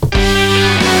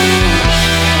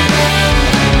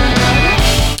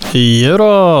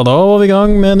Jaura, da var vi I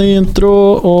gang med en ny intro,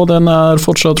 og den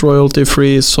fortsatt royalty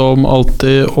free som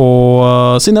alltid,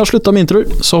 og siden jeg har sluttet med introer,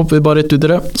 så hopper vi bare rett ut I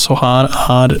det. Så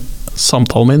her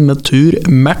samtalen min med Tor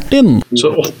Martin. Så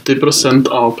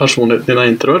 80% av personligheten din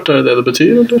introvert, det det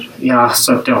betyr, eller? Ja,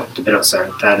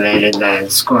 78%, eller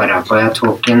det skåret på. Jeg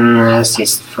tok den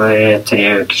sist for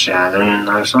 3 uker siden, eller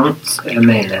noe sånt. Jeg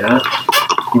mener det.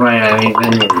 Var jeg I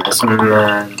venninne som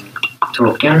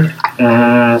tok den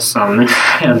sammen,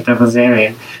 helt på å si.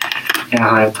 Jeg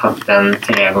har tatt den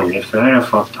 3 ganger før og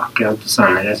fått akkurat det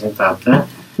samme resultatet.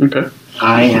 Okay.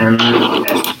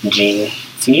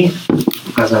 INFJT,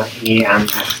 altså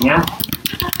INFJ,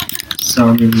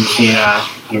 som betyr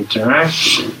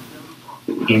introvert,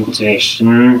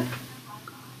 intuition,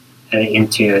 eller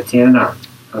intuitive da,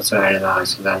 og så det da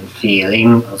altså den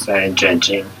feeling, og så det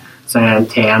judging. Så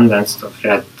T-en, den står for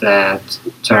et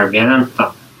turbulent da,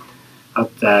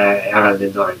 at jeg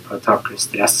veldig dårlig på å takle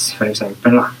stress, for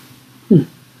eksempel da.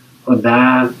 Og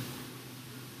den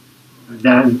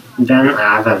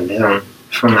veldig sånn,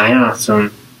 for meg da, som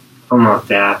på en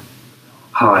måte jeg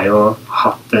har jo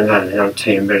hatt et veldig sånn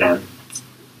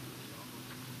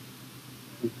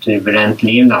turbulent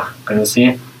liv da, kan du si,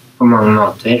 på mange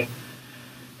måter.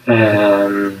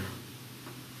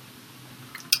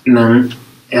 Men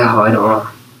jeg har også,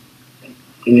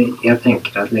 jeg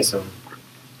tenker at liksom,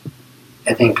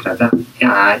 jeg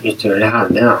utrolig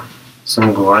heldig da,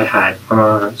 som går her på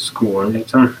skolen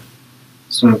liksom,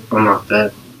 som på en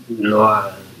måte nå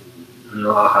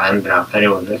har jeg en bra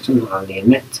periode liksom, av livet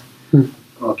mitt.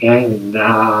 Ok, da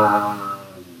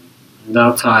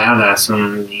tar jeg det som,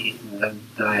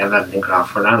 da jeg veldig glad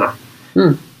for det da.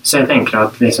 Så jeg tenker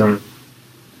at liksom,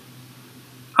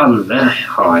 alle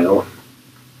har jo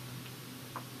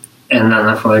en eller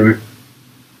annen form,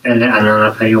 eller en eller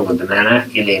annen periode med det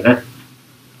I livet,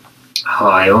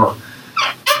 har jo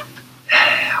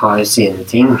sine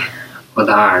ting, og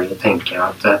da det jo, tenker jeg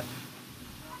at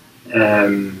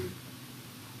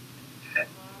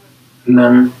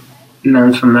men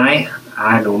for meg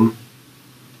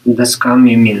det skal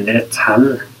mye mindre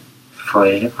til for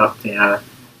at jeg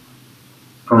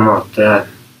på en måte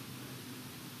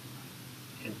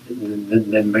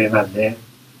det blir veldig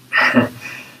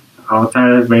av og til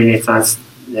det blir litt sånn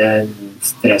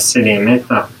stress I livet mitt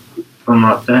da, på en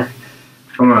måte,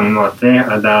 på mange måter,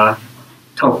 og da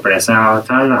topper det seg av og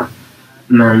til da.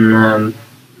 Men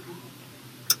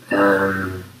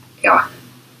ja,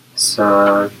 så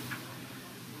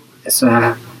jeg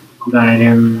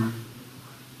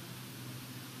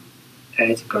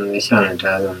vet ikke om vi kjenner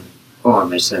til sånn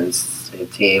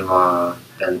oversensitiv og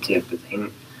den type ting.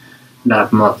 Det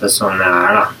på en måte sånn jeg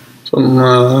da. Sånn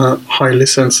highly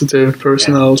sensitive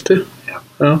personality. Ja.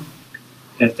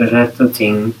 Rett og slett, og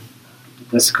ting,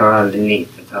 det skal veldig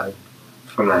lite til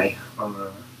for meg. Og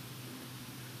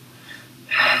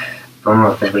på en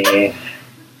måte bli,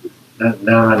 det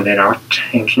veldig rart,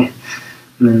 egentlig.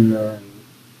 Men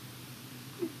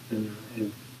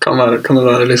kan det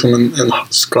være liksom en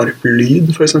skarp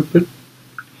lyd, for eksempel?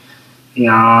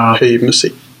 Ja. Høy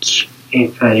musikk? I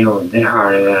perioder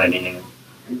har det vært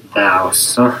det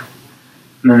også.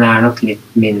 Men det nok litt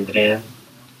mindre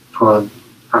på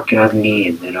akkurat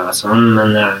lyder og sånn,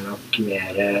 men det nok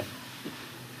mer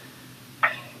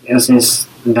jeg synes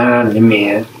det veldig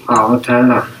mye av og til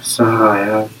da, så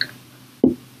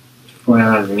får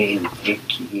jeg veldig mye inntrykk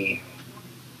I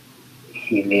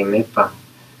livet mitt da,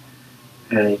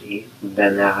 eller I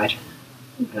den jeg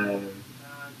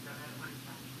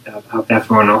at jeg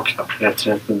får nok da, rett og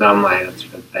slett, da må jeg rett og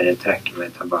slett bare trekke meg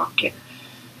tilbake.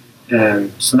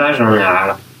 Så det sånn jeg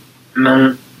da. Men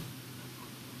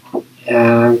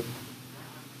jeg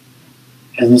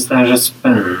synes det så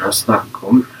spennende å snakke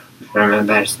om, for om jeg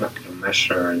bare snakker om meg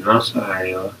selv nå, så det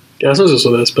jo... Jeg synes også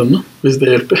det spennende, hvis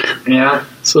det hjelper. Ja.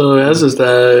 Så jeg synes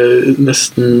det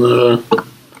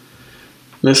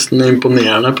nesten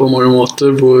imponerende på mange måter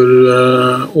hvor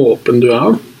åpen du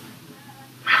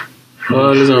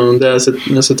og liksom, det jeg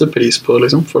setter pris på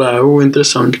liksom, for det jo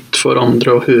interessant for andre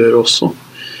å høre også.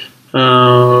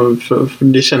 For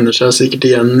de kjenner seg sikkert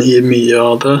igjen I mye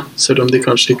av det, selv om de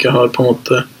kanskje ikke har på en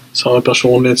måte samme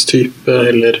personlighetstype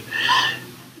eller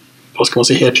hva skal man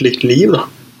si, helt likt liv da.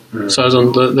 Så det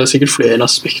sånn, det sikkert flere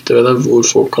aspekter ved det hvor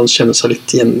folk kan kjenne seg litt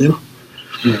igjen I da.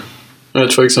 Jeg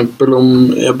vet for eksempel om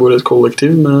jeg bor I et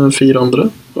kollektiv med 4 andre,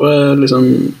 og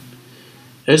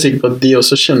jeg sikker på at de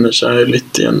også kjenner seg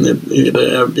litt igjen I det.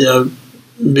 Jeg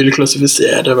vil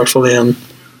klassifisere I hvert fall en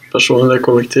person I det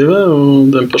kollektivet,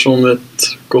 og den personen vet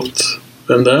godt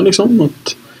hvem det liksom. At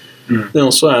den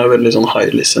også veldig sånn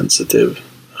highly sensitive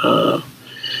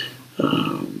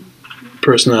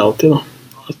personality da.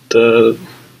 At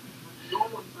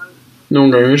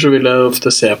noen ganger så vil jeg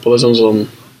ofte se på det som sånn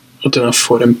at hun er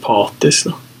for empatisk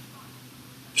da.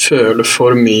 Føler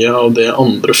for mye av det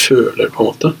andre føler på en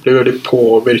måte. Blir veldig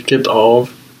påvirket av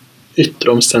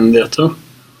ytre omstendigheter da.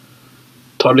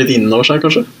 Tar litt inn over seg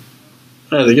kanskje.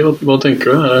 Jeg vet ikke, hva tenker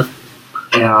du?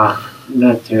 Ja,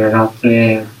 jeg tror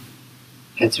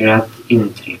at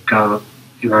inntrykk av,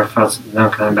 i hvert fall, da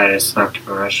kan jeg bare snakke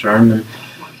på meg selv, men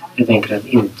jeg tenker at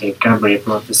inntrykket blir på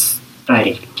en måte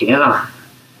sterkere da.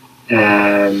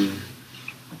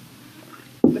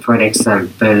 For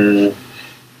eksempel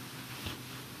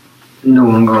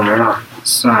noen ganger da,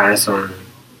 så er det sånn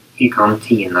i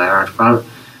kantina i hvert fall.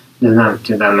 Du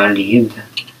nevnte jo det med lyd.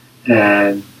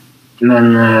 Men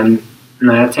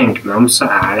når jeg tenker meg om, så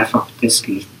er det faktisk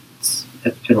litt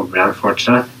et problem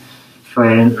fortsatt. For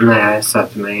når jeg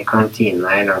satte meg i kantina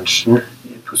i lunsjen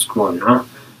på skolen nå,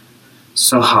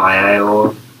 så har jeg jo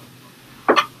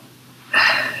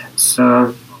så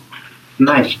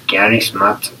merker jeg liksom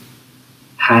at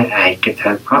her er ikke et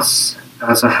helt pass.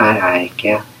 Altså her er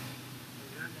ikke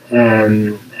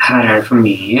her er det for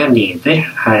mye lyder.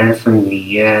 Her er det for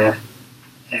mye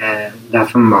det er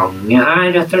for mange her,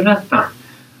 rett og slett da.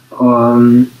 Og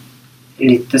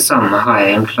litt det samme har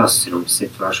jeg i en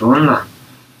klasseromssituasjon da.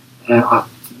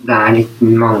 At det er litt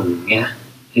mange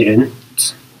rundt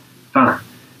da.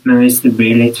 Men hvis det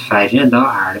blir litt færre, da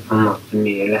er det på en måte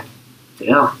mye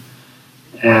lettere da.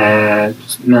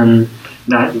 Men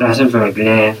det er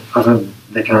selvfølgelig, altså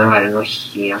det kan jo være noe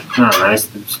helt annet hvis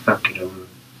du snakker om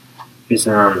hvis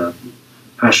en annen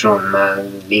person med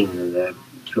lignende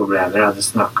problemer hadde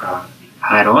snakket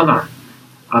her også da.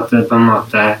 At det på en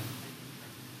måte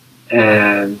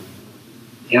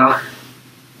ja,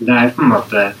 det er på en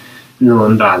måte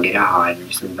noen dager jeg har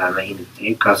liksom det med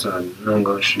inntrykk, altså noen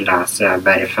ganger så leser jeg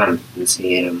bare 15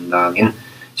 sider om dagen,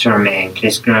 selv om jeg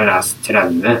egentlig skulle lese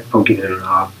 30 på grunn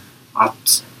av at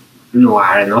nå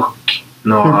er det nok,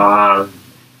 nå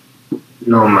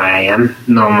må jeg hjem,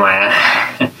 nå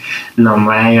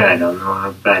må jeg gjøre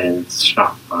noe, bare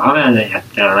slappe av, eller et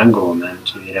eller annet, gå med en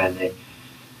tur, eller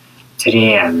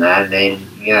trene, eller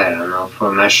gjøre noe for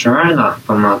meg selv, da,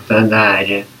 på en måte. Det er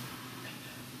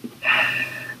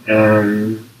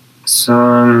så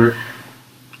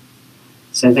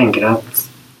jeg tenker at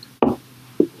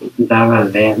det er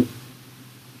veldig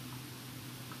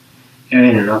jeg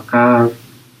ville nok ha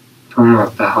på en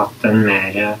måte hatt en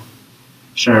mer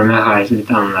selv om jeg har et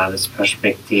litt annerledes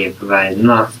perspektiv på verden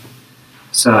da,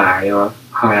 så er det jo,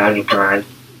 har jeg likevel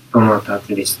på en måte hatt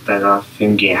lyst til å ha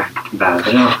fungert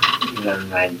bedre da, i den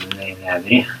verden jeg lever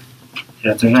i,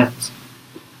 rett og slett.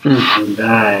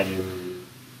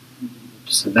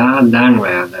 Så det er noe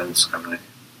jeg hadde ønsket meg.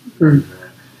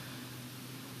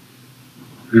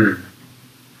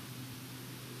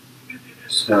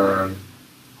 Så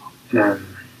jeg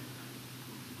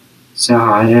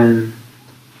har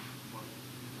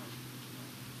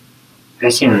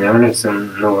jeg kjenner jo liksom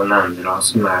noen andre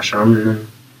også, som er sånn, men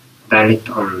det er litt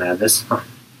annerledes da.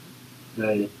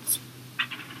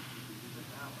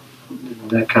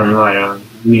 Det kan være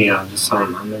mye av det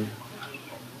samme, men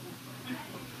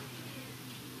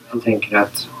jeg tenker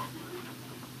at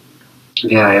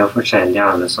vi er jo forskjellige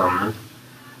alle sammen.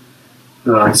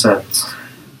 Uansett,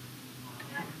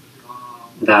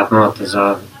 det er på en måte så,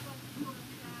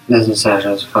 det synes jeg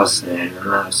er så fascinerende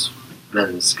med oss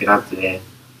mennesker, at vi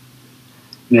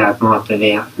er på en måte,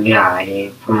 vi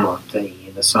er på en måte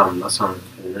i det samme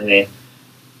samfunnet, vi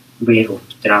blir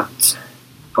oppdratt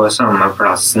på samme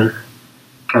plassen,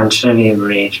 kanskje vi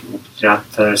blir oppdratt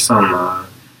til samme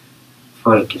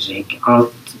folkeskikk,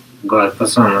 alt går på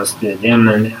samme studie,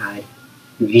 men vi er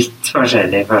vidt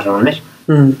forskjellige personer.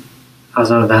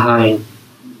 Altså det er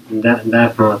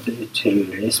på en måte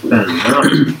utrolig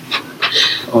spennende,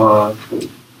 og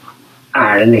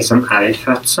er det liksom, er vi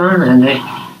født sånn, eller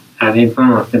er vi på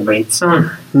en måte blitt sånn?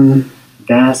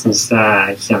 Det synes jeg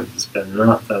er kjempespennende,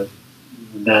 at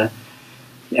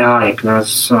jeg har ikke noe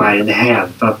svar i det hele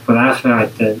tatt på det, for jeg har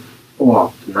ikke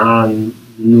åpnet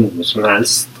noe som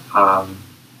helst av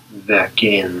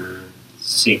bøker innen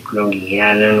psykologi,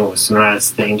 eller noe som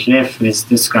helst egentlig, for hvis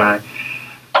du skal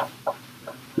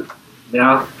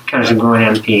kanskje gå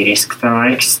empirisk til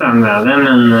verks med det,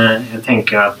 men jeg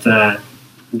tenker at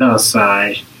det også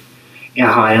jeg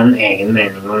har en egen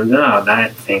mening om det da, og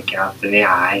der tenker jeg at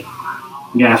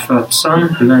vi er født sånn,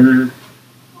 men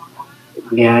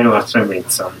vi er også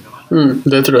blitt sånn.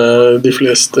 Det tror jeg de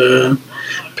fleste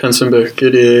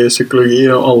pensumbøker i psykologi,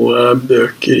 og alle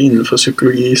bøker innenfor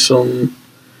psykologi som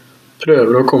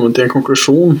prøver å komme til en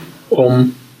konklusjon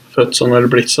om født sånn eller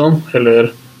blitt sånn,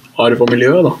 eller arv og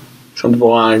miljø da.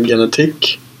 Hva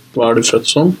genetikk? Hva du født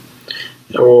som?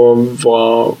 Og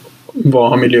hva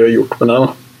har miljøet gjort med deg da?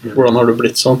 Hvordan har du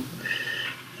blitt sånn?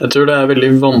 Jeg tror det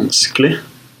veldig vanskelig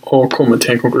å komme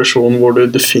til en konklusjon hvor du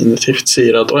definitivt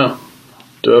sier at åja,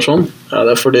 du sånn? Ja,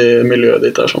 det fordi miljøet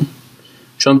ditt sånn.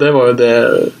 Det var jo det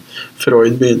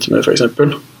Freud begynte med, for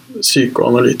eksempel.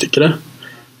 Psykoanalytikere.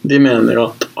 De mener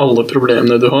at alle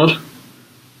problemene du har,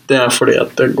 det fordi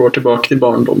at det går tilbake til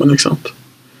barndommen, ikke sant?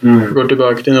 Det går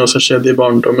tilbake til noe som skjedde i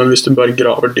barndommen hvis du bare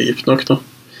graver dypt nok da.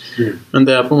 Men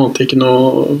det på en måte ikke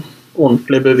noe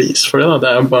ordentlig bevis for det da.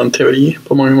 Det jo bare en teori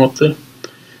på mange måter.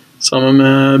 Sammen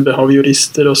med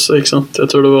behaviorister også, ikke sant? Jeg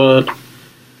tror det var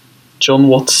John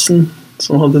Watson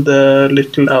som hadde det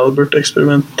Little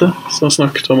Albert-eksperimentet, som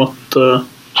snakket om at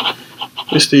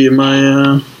hvis du gir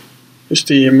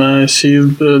meg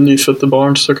 7 nyfødte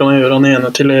barn, så kan jeg gjøre han ene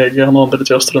til lege, han andre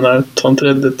til astronaut, han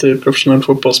tredje til profesjonell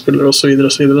fotballspiller, og så videre,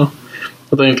 og så videre.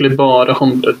 At det egentlig bare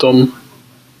handlet om,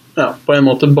 på en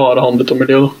måte bare handlet om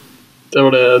miljø. Det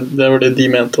var det de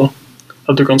mente da.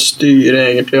 At du kan styre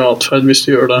egentlig atferd hvis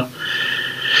du gjør det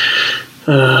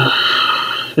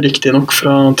riktig nok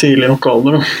fra tidlig nok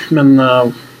alder da. Men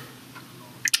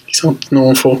ikke sant?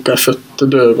 Noen folk født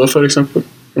døve for eksempel.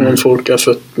 Noen folk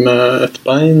født med ett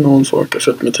bein, noen folk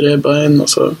født med 3 bein,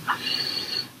 altså,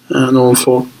 noen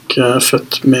folk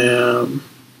født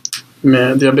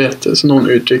med diabetes, noen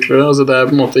utvikler det. Altså, det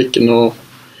på en måte ikke noe.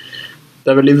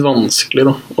 Det veldig vanskelig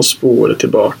da, å spore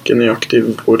tilbake nøyaktig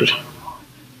hvor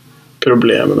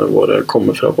problemene våre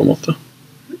kommer fra på en måte.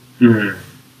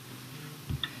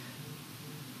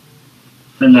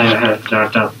 Men det jo helt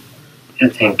klart at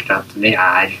jeg tenker at vi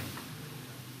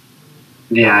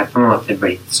på en måte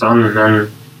blitt sånn, men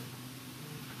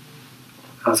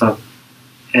altså,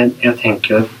 jeg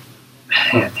tenker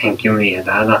jo mye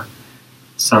der da.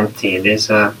 Samtidig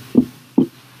så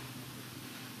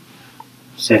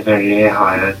selvfølgelig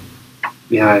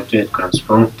vi har et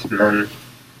utgangspunkt, men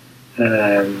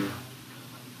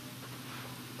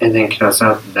jeg tenker også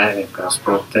at det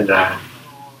utgangspunktet der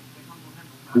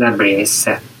blir vi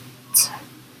sett,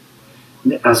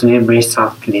 altså vi blir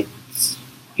satt litt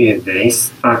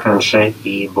ubevisst da, kanskje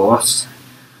i bås,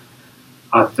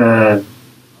 at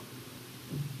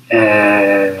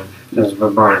på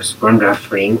barneskolen du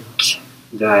flink,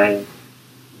 du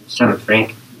kjempeflink,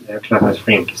 det klart at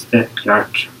flinkeste,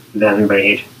 klart den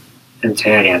blir en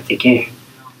teoretiker,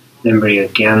 den blir jo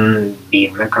ikke en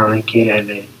bilmekaniker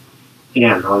eller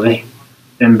renholder,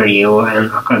 den blir jo en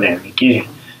akademiker,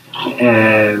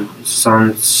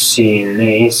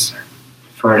 sannsynligvis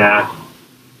for det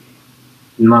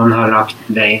man har lagt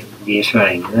de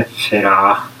føringene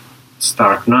fra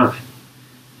starten av.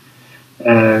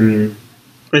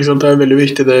 Det veldig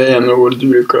viktig det ene ordet du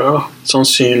bruker, ja,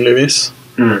 sannsynligvis.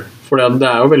 For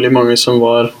det jo veldig mange som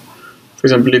var for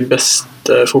eksempel de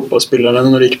beste fotballspillerne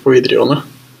når de gikk på videregående,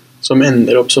 som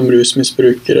ender opp som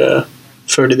rusmisbrukere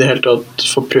før de helt tatt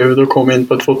får prøvd å komme inn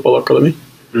på et fotballakademi.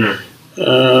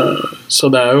 Så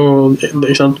det jo,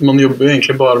 ikke sant? Man jobber jo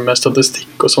egentlig bare med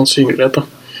statistikk og sannsynlighet da.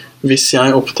 Hvis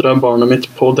jeg oppdrar barnet mitt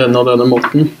på denne og denne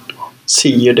måten,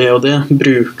 sier det og det,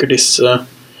 bruker disse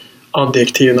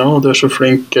adjektivene, og du så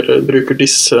flink, eller bruker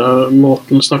disse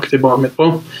måten å snakke til barnet mitt på,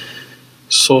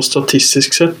 så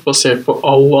statistisk sett, basert på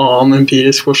all annen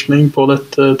empirisk forskning på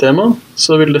dette temaet,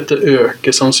 så vil dette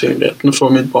øke sannsynligheten for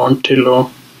mitt barn til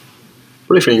å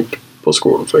bli flink på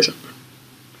skolen, for eksempel.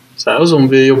 Så det jo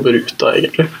sånn vi jobber ut da,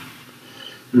 egentlig.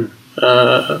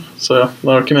 Så ja, det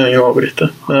var ikke meningen å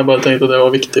avbryte, men jeg bare tenkte at det var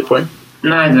et viktig poeng.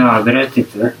 Nei, det avbrøt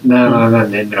ikke det. Det var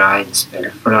veldig bra innspill,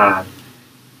 for da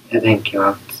jeg tenker jo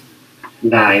at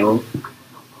det jo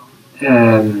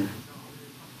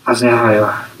altså jeg har jo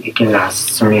ikke lest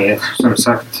så mye, som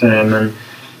sagt, men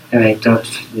jeg vet jo at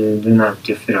du nevnte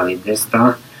jo Freud I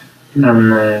sted, men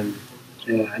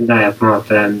det jo på en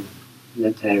måte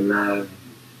det med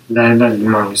det veldig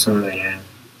mange sånne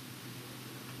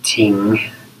ting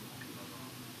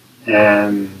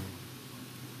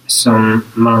som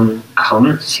man kan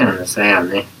kjenne seg igjen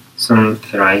I, som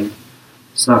Freud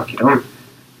snakker om,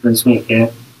 men som ikke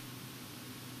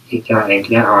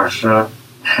egentlig så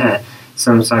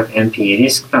som sagt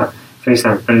empirisk da. For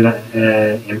eksempel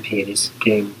empirisk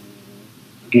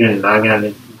grunnlag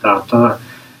eller data da.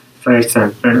 For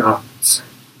eksempel at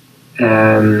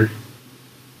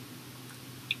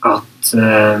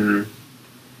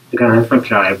du kan jo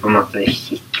forklare på en måte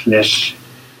Hitlers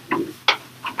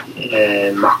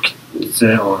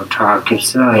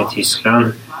maktovertakelse I Tyskland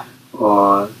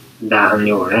og det han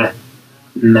gjorde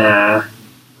med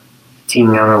ting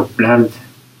han opplevd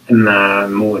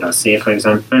med mora si for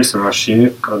eksempel, som var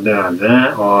syk og døde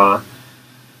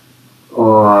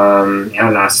Og jeg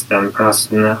har lest den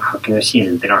plassen, jeg har ikke noen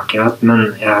kilder akkurat, men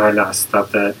jeg har lest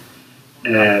at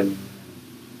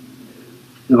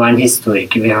det var en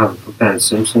historiker vi hadde på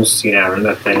pensum som skrev om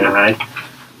dette her,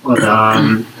 og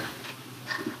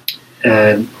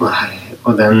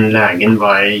og den legen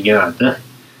var jøde,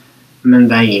 men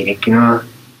det gir ikke noe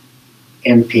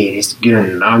empirisk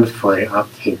grunnlag for at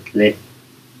Hitler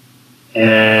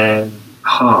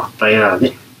hatet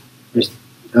jøder.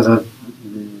 Altså,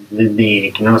 det gir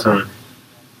ikke noe sånn.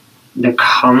 Det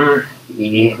kan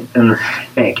gi en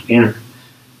pekepinn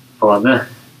på det.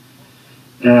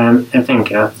 Jeg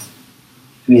tenker at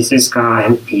hvis vi skal ha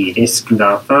empirisk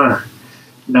data,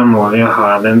 da må vi jo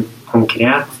ha det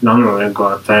konkret. Da må vi gå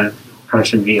til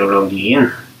kanskje biologien.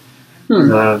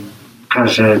 Altså,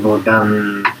 kanskje hvordan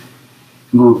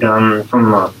på en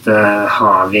måte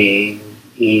har vi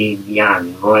i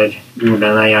hjernen vår,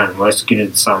 hvordan hjernen vår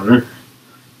skrudd sammen?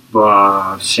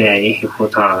 Hva skjer i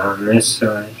hypotalamus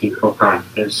og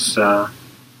hippocampus?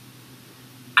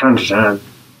 Kanskje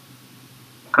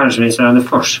hvis jeg hadde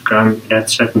forsket rett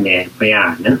og slett mer på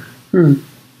hjernen.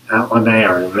 Og det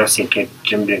gjør det sikkert,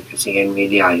 bruker sikkert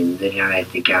milliarder, jeg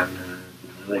vet ikke.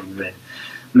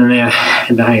 Men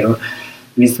det jo,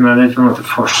 hvis man hadde på en måte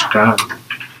forsket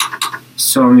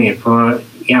så mye på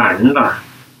hjernen, da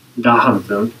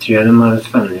tror jeg de hadde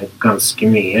funnet ut ganske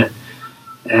mye.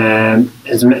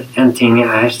 En ting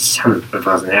jeg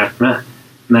kjempefascinert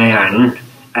med hjernen,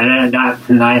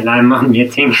 det mange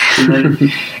ting, men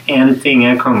en ting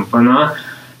jeg kom på nå,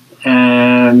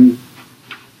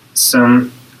 som,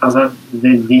 altså,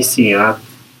 de sier jo at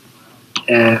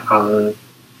alt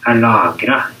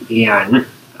lagret i hjernen,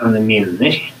 alle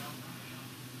minner.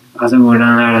 Altså,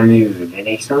 hvordan det mulig,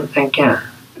 liksom, tenker jeg.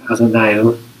 Altså, det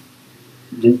jo,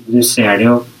 du ser det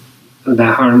jo, og det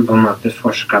har de på en måte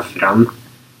forsket fram,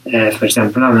 for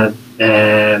eksempel,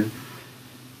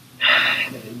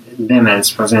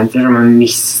 demenspasienter som har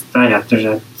mistet rett og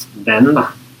slett den,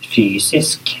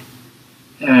 fysisk.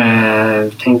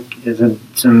 Tenk,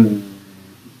 som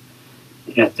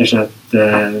rett og slett,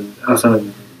 altså,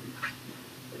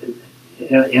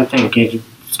 jeg tenker,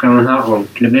 skal man ha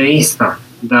ordentlig bevis,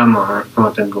 da må man på en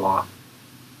måte gå,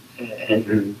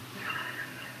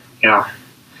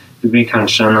 det blir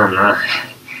kanskje en annen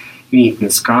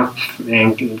vitenskap,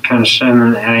 egentlig, kanskje, men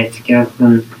jeg vet ikke,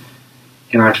 men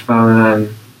i hvert fall,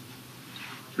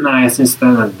 jeg synes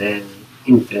det veldig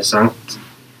interessant.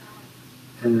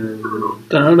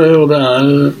 Det det, og det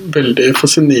veldig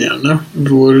fascinerende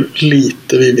hvor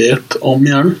lite vi vet om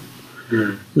hjernen.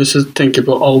 Hvis du tenker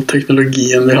på all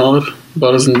teknologien vi har,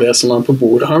 bare sånn det som på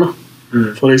bordet her,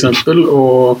 for eksempel,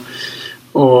 og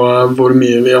hvor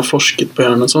mye vi har forsket på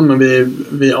hjernen og sånn, men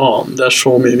vi aner, det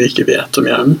så mye vi ikke vet om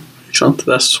hjernen, ikke sant?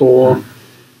 Det så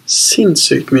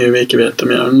sinnssykt mye vi ikke vet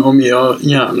om hjernen, og mye av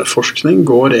hjerneforskning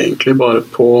går egentlig bare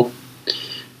på,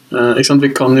 ikke sant?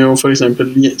 Vi kan jo for eksempel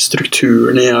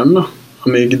strukturen i hjernen,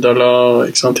 amygdala,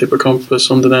 ikke sant? Hippocampus,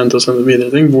 som det nevnte og sånne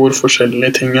videre ting, hvor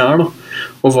forskjellige ting og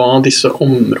hva disse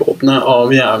områdene av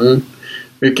hjernen,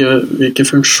 hvilke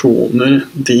funksjoner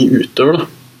de utøver.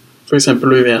 For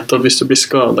eksempel, vi vet at hvis du blir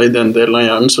skadet i den delen av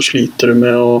hjernen, så sliter du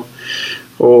med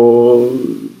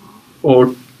å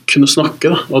kunne snakke,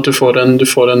 at du får en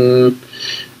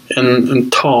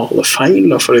talefeil,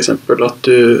 for eksempel,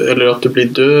 eller at du blir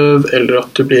døv, eller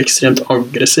at du blir ekstremt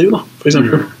aggressiv, for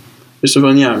eksempel. Hvis du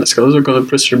får en hjerneskade, så kan du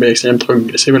plutselig bli ekstremt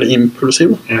aggressiv eller impulsiv.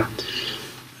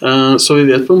 Så vi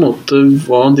vet på en måte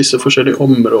hva disse forskjellige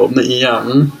områdene i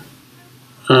hjernen,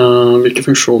 hvilke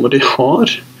funksjoner de har,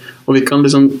 og vi kan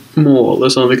liksom måle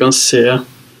sånn at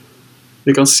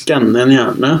vi kan skanne en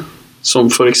hjerne som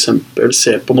for eksempel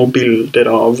ser på noen bilder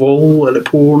av vold eller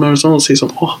porno eller sånn, og si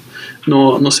sånn,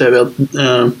 nå ser vi at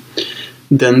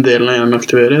den delen av hjernen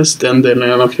aktiveres,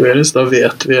 da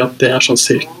vet vi at det sånn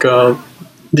cirka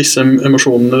disse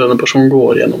emosjonene denne personen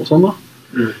går gjennom og sånn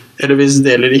Eller hvis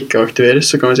deler ikke aktiveres,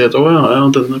 så kan vi si at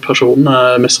denne personen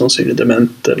mest sannsynlig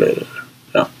dement, eller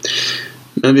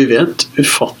Men vi vet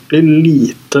ufattelig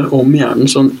lite om hjernen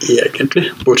sånn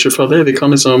egentlig, bortsett fra det. Vi kan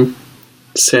liksom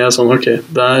se sånn, ok,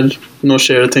 nå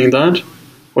skjer det ting der,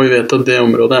 og vi vet at det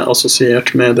området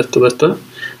assosiert med dette og dette.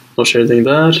 Nå skjer det ting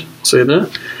der, og så videre.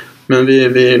 Men vi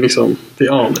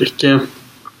aner ikke.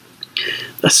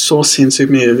 Det så sinnssykt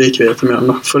mye vi ikke vet om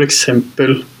hjernen. For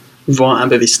eksempel, hva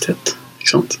bevissthet?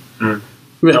 Ikke sant?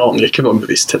 Vi aner ikke hva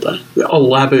bevissthet Vi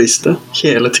alle bevisste,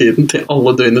 hele tiden, til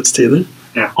alle døgnets tider.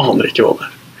 Aner ikke hva det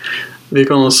Vi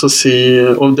kan også si,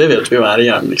 og det vet vi jo i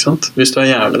hjernen, ikke sant? Hvis du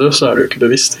hjernedød, så du ikke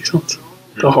bevisst, ikke sant?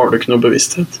 Da har du ikke noe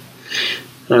bevissthet.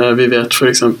 Vi vet for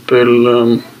eksempel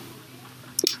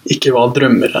ikke hva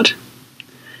drømmer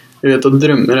Vi vet at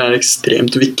drømmer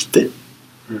ekstremt viktig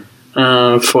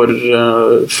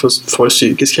for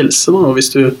psykisk helse da. Og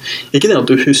hvis du, ikke det at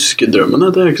du husker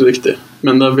drømmene, det ikke så viktig,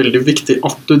 men det veldig viktig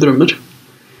at du drømmer.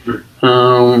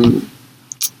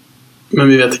 Men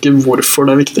vi vet ikke hvorfor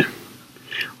det viktig.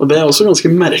 Og det også ganske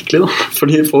merkelig da,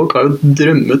 fordi folk har jo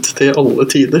drømmet til alle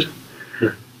tider.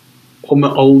 Og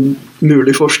med all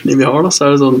mulig forskning vi har da, så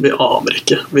det sånn, vi aner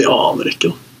ikke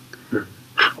da.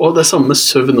 Og det samme med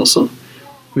søvn også.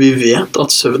 Vi vet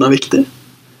at søvn viktig.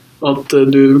 At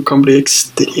du kan bli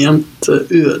ekstremt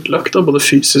ødelagt da, både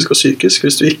fysisk og psykisk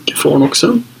hvis du ikke får nok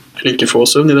søvn. Eller ikke får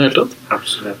søvn i det hele tatt.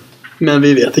 Absolutt. Men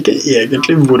vi vet ikke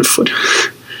egentlig hvorfor.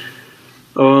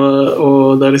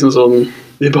 Og det liksom sånn,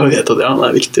 vi bare vet at ja,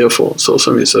 det viktig å få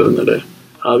så mye søvn, eller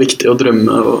det viktig å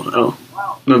drømme, og, ja.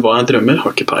 Men hva drømmer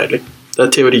har ikke peiling.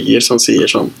 Det teorier som sier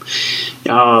sånn,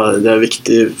 ja, det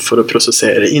viktig for å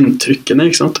prosessere inntrykkene,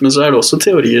 ikke sant? Men så det også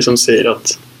teorier som sier at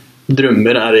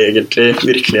drømmer egentlig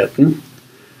virkeligheten.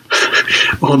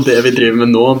 Og det vi driver med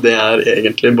nå, det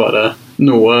egentlig bare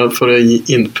noe for å gi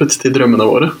input til drømmene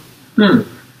våre.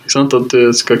 Ikke sant? At du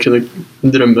skal kunne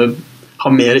drømme, ha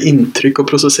mer inntrykk å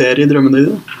prosessere i drømmene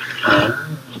dine.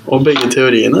 Og begge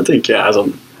teoriene tenker jeg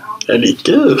sånn, jeg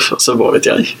liker, altså hva vet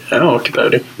jeg har ikke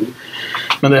peiling.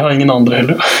 Men det har ingen andre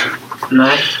heller.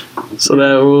 Nei. Så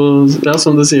det jo, ja,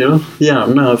 som du sier da,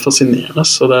 hjernen fascinerende,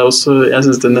 så det også, jeg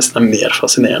synes det nesten mer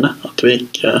fascinerende at vi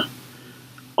ikke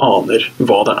aner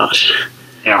hva det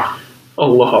Ja.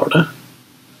 Alle har det,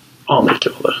 aner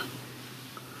ikke hva det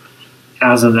Ja,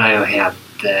 altså det jo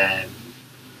helt,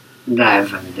 det jo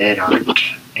veldig rart,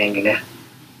 egentlig,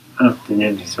 at det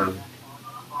liksom,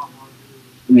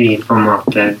 vi på en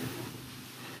måte,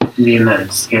 vi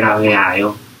mennesker da, vi jo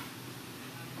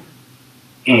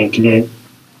egentlig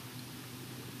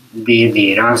de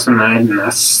dyra som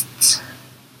mest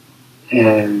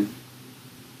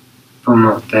på en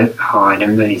måte har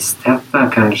en bevissthet da,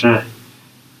 kanskje.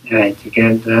 Jeg vet ikke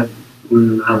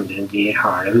om andre dyr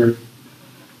har det, men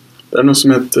det noe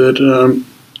som heter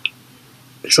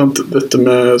ikke sant, dette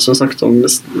med, som jeg snakket om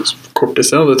kort i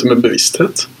sted, dette med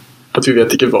bevissthet. At vi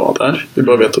vet ikke hva det vi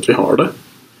bare vet at vi har det.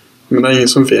 Men det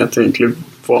ingen som vet egentlig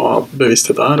hva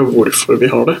bevissthet og hvorfor vi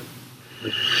har det.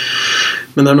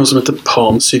 Men det noe som heter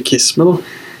panpsykisme da,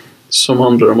 som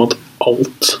handler om at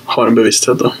alt har en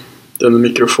bevissthet da. Denne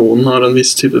mikrofonen har en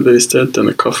viss type bevissthet,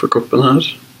 denne kaffekoppen her,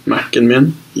 Mac-en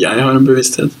min, jeg har en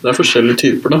bevissthet. Det forskjellige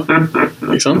typer da,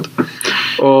 ikke sant?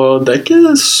 Og det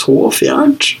ikke så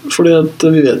fjernt, fordi at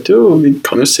vi vet jo, vi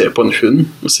kan jo se på en hund,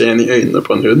 og se inn i øynene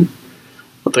på en hund,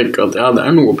 og tenke at ja, det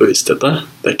noe bevissthet der.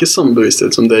 Det ikke samme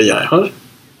bevissthet som det jeg har,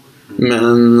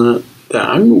 men det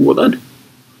noe der.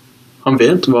 Han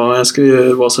vet hva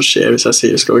som skjer hvis jeg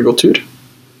sier skal vi gå tur.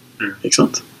 Ikke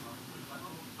sant?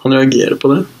 Han reagerer på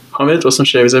det. Han vet hva som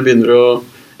skjer hvis jeg begynner å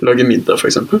lage middag, for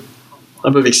eksempel.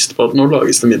 Han bevisst på at nå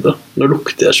lages det middag. Nå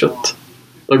lukter jeg kjøtt.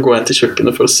 Da går jeg til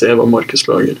kjøkkenet for å se hva Markus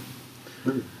lager.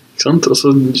 Ikke sant? Og så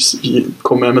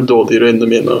kommer jeg med dårdyr i øynene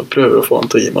mine og prøver å få han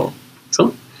til å gi meg. Ikke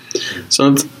sant?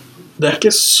 Sånn at det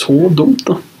ikke så dumt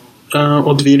da. Og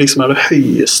at vi liksom det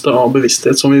høyeste av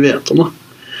bevissthet som vi vet om da.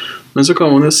 Men så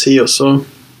kan man jo si også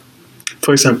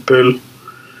for eksempel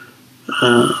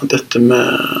dette med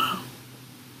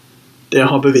det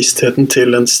å ha bevisstheten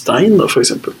til en stein da, for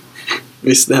eksempel.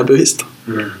 Hvis det bevisst.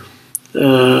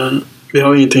 Vi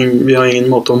har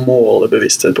ingen måte å måle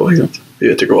bevissthet på, ikke sant?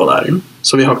 Vi vet ikke hva det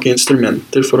så vi har ikke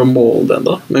instrumenter for å måle den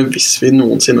da. Men hvis vi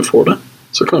noensinne får det,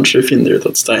 så kanskje vi finner ut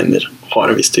at steiner har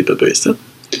en viss type bevissthet.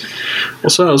 Og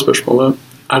så jo spørsmålet,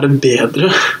 det bedre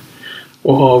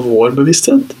å ha vår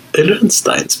bevissthet eller en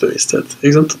steins bevissthet?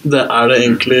 Ikke sant? Det det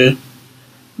egentlig,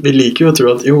 vi liker jo å tro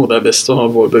at jo, det best å ha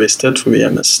vår bevissthet, for vi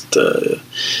mest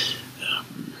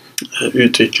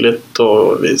utviklet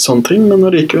og sånne ting, men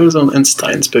allikevel sånn, en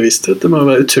steins bevissthet, det må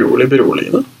være utrolig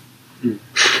beroligende.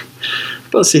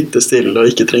 Bare sitte stille og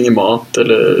ikke trenge mat,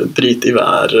 eller drite i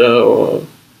været, og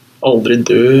aldri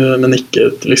dø, men ikke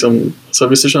liksom, så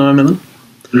hvis du skjønner hva jeg mener.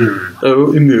 Det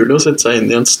jo umulig å sette seg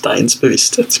inn i en steins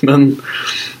bevissthet, men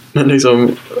liksom,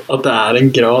 at det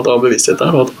en grad av bevissthet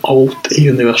der, og at alt i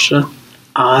universet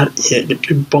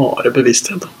egentlig bare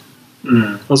bevissthet.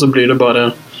 Og så blir det bare,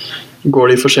 går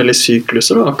det i forskjellige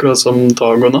sykluser, da, akkurat som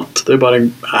dag og natt. Det bare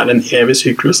en evig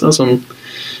syklus, da, som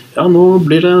ja, nå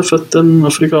blir det født en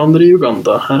afrikaner i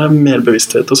Uganda, her mer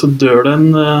bevissthet, og så dør det en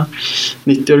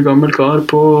 90 år gammel kar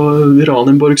på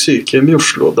Uranienborg sykehjem i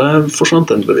Oslo, der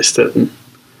forsvant den bevisstheten.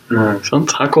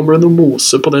 Her kommer det noe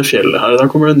mose på det fjellet her, der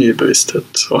kommer det en ny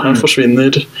bevissthet, og her forsvinner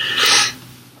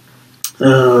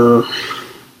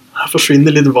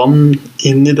litt vann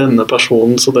inn i denne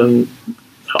personen, så den,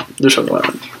 ja, du skjønner hva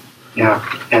jeg mener. Ja,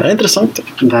 Det interessant.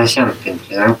 det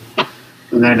kjempeinteressant.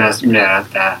 Og det det som gjør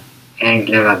at jeg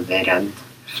egentlig er veldig redd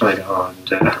for å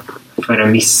dø. For å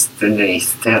miste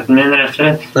bevisstheten min, rett og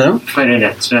slett. Ja. For å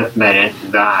rett og slett bare,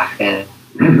 da det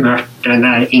mørkt, og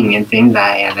det ingenting, det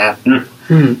evigheten.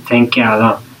 Tenker jeg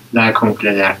da. Det har jeg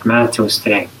konkludert med,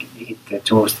 ikke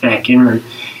 2 streker, men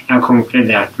jeg har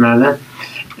konkludert med det.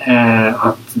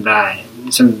 At det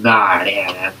liksom, da det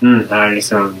evigheten. Det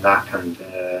liksom, da kan du...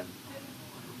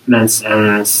 Mens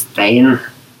en stein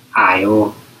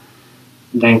jo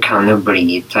den kan jo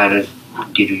bli til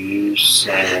grus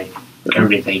eller kan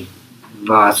bli til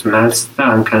hva som helst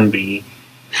da.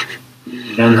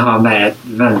 Den har bare et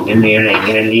veldig mye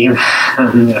lengre liv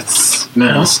enn et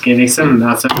menneske liksom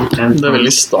altså, det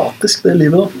veldig statisk det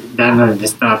livet da. Det veldig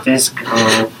statisk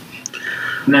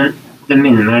men det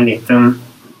minner meg litt om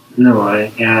noe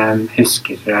jeg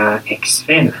husker fra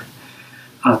X-Fil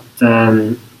at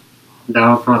det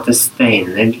var på en måte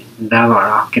steiner, der var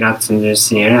det akkurat som du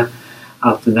sier det,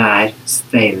 at det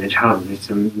steiner hadde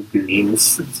liksom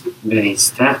minst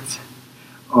bevissthet,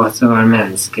 og så var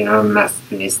mennesker og mest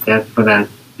bevissthet på den,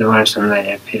 det var en sånn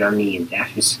der pyramide, jeg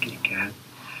husker ikke helt.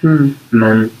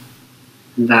 Men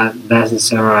det synes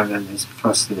jeg var veldig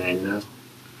fascinerende.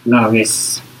 Da hvis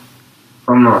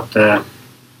på en måte,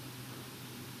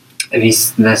 hvis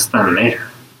det stemmer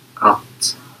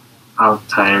at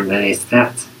alt har en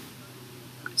bevissthet,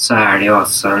 så det jo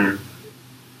også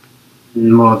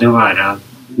må det jo være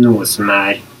noe som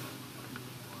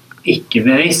ikke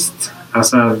bevisst.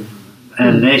 Altså,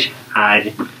 eller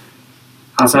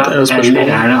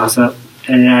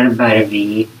eller det bare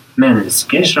vi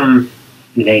mennesker som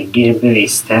legger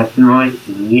bevisstheten vår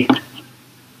i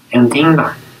en ting, da.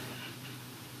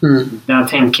 Da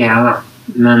tenker jeg, da.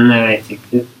 Men jeg vet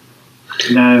ikke.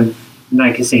 Det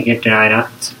ikke sikkert det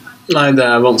rett. Nei, det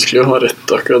vanskelig å ha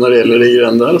rett akkurat når det gjelder de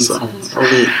greiene der, altså. Å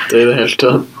vite i det hele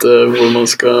tatt hvor man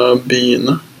skal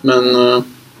begynne. Men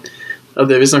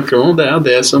det vi snakker om, det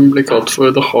det som blir kalt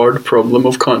for the hard problem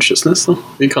of consciousness. Da.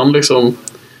 Vi kan liksom,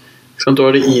 du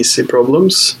har the easy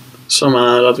problems, som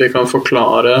at vi kan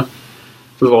forklare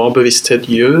hva bevissthet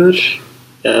gjør,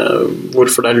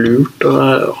 hvorfor det lurt å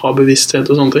ha bevissthet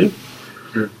og sånne ting.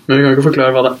 Men vi kan ikke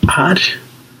forklare hva det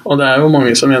og det jo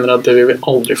mange som mener at det vil vi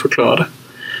aldri forklare.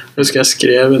 Jeg husker jeg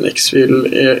skrev en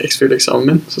X-Fil-eksamen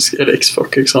min, eller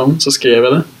X-Fac-eksamen, så skrev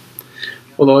jeg det.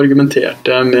 Og da argumenterte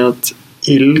jeg med at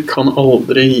ild kan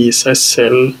aldri gi seg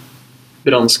selv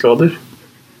brannskader.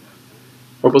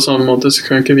 Og på samme måte så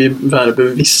kan ikke vi være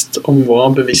bevisst om hva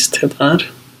bevissthet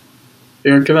Vi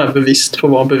kan ikke være bevisst på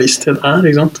hva bevissthet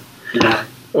ikke sant?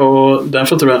 Og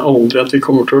derfor tror jeg aldri at vi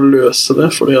kommer til å løse det,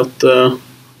 fordi at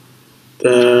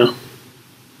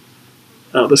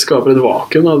det skaper et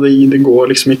vakuum, det går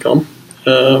liksom ikke an.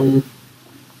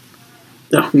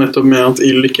 Nettopp med at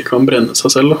ild ikke kan brenne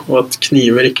seg selv, og at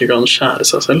kniver ikke kan skjære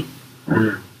seg selv.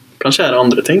 Kan skjære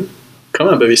andre ting. Kan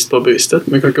være bevisst på bevissthet,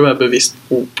 men kan ikke være bevisst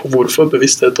på hvorfor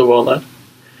bevissthet og hva det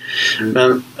Men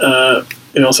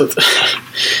uansett,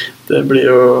 det blir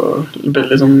jo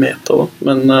veldig sånn meta da.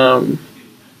 Men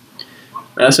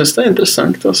jeg synes det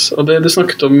interessant, altså. Og det du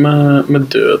snakket om med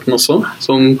døden også,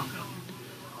 sånn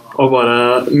å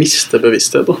bare miste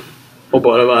bevissthet da. Og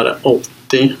bare være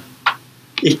alltid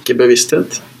ikke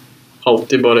bevissthet,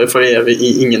 alltid bare for evig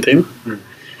i ingenting.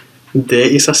 Det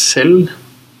i seg selv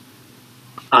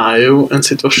jo en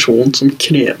situasjon som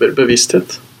krever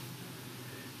bevissthet.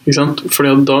 Ikke sant?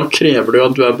 Fordi da krever du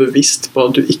at du bevisst på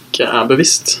at du ikke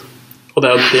bevisst. Og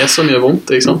det jo det som gjør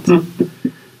vondt, ikke sant?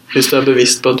 Hvis du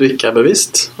bevisst på at du ikke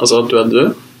bevisst, altså at du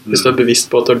død, hvis du bevisst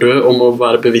på at du død, og må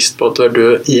være bevisst på at du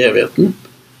død i evigheten,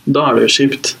 da det jo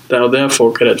kjipt. Det jo det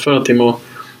folk redd for, at de må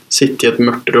sitte i et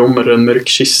mørkt rom eller en mørk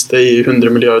kiste i 100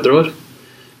 milliarder år.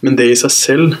 Men det i seg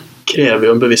selv krever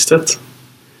jo en bevissthet.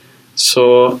 Så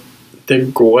det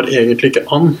går egentlig ikke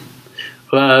an.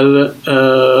 Og det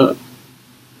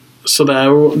så det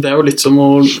jo litt som å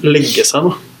legge seg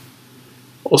da.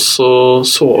 Og så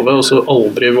sove, og så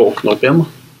aldri våkne opp igjen.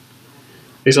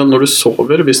 Ikke sant? Når du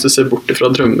sover, hvis du ser bort fra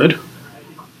drømmer,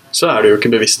 så du jo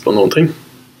ikke bevisst på noen ting.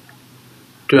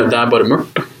 Det bare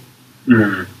mørkt da.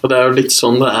 Og det jo litt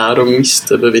sånn det å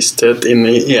miste bevissthet inn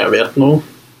i evigheten nå,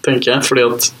 tenker jeg, fordi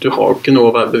at du har ikke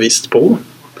noe å være bevisst på.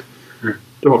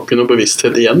 Du har ikke noe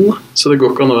bevissthet igjen da. Så det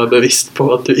går ikke an å være bevisst på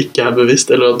at du ikke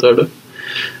bevisst, eller at du det.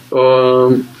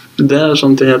 Og det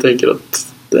sånne ting jeg tenker at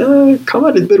det kan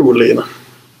være litt beroligende.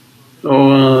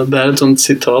 Og det et sånt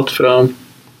sitat fra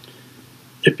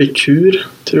Epikur,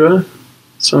 tror jeg,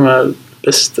 som det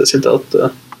beste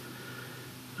sitatet.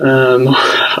 Nå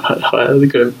har jeg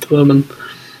glemt det, men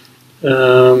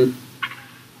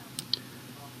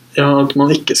ja, at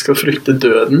man ikke skal frykte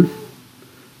døden,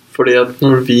 fordi at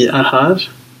når vi her,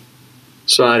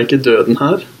 så ikke døden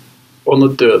her, og når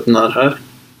døden her,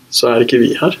 så ikke vi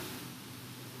her.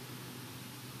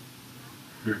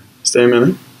 Hvis det gir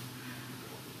mening?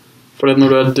 Fordi at når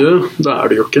du død, da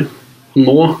du jo ikke.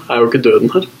 Nå jo ikke døden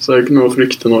her, så det ikke noe å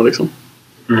frykte nå, liksom.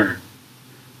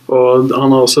 Og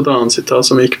han har også et annet sitat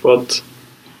som gikk på at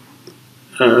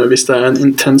hvis det en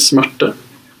intens smerte,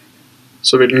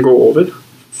 så vil den gå over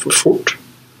for fort.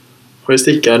 Og hvis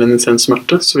det ikke en intens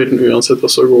smerte, så vil den uansett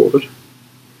også gå over.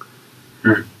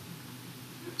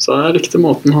 Så jeg likte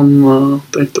måten han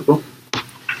tenkte på.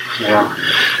 Ja.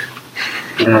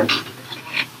 Det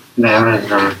veldig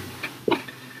sånn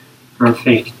man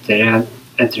frykter jeg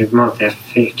tror på en måte jeg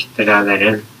frykter det der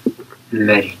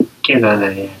mørke, det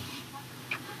der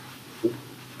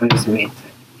for liksom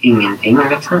ingenting,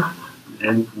 liksom. Det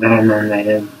den der det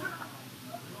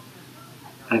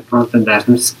på en måte det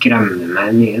som skremmer meg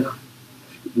mye, da.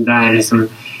 Det liksom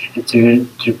jeg tror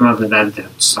på en måte det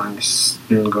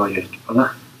dødsangsten går ut på det.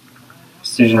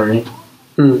 Hvis du skjønner.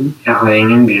 Jeg har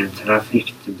ingen grunn til å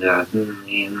frykte døden i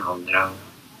en alder av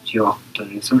 28,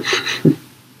 liksom.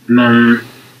 Men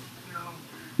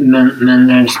det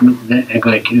liksom, jeg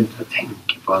går ikke rundt og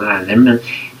tenker på det heller, men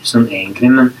sånn egentlig,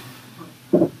 men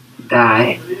det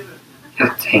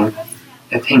jeg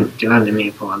tenkte jo veldig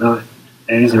mye på det,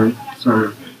 det liksom sånn,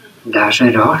 det så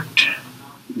rart,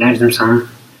 det liksom sånn,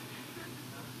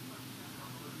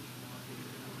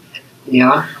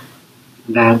 ja,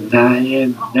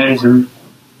 det liksom,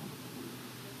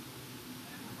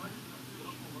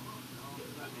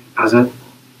 altså,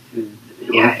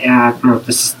 jeg på en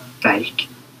måte sterkt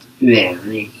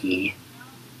uenig i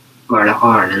var det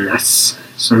Arne Næss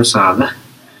som sa det,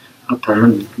 at han må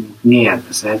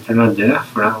glede seg til å dø,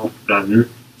 for da opplevde han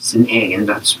sin egen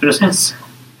dødsprosess.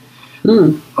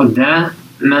 Og det,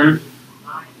 men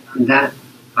det,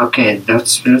 ok,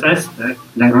 dødsprosess, det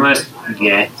kan være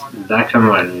greit, det kan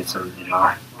være litt sånn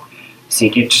rart.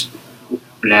 Sikkert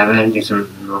opplever liksom,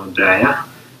 nå dør jeg,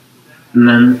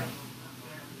 men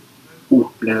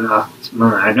oppleve at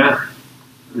man død.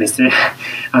 Hvis du,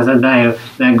 altså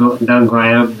nå går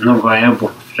jeg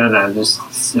bort fra det du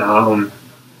sa om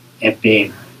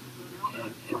epikur,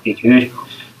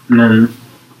 men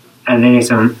eller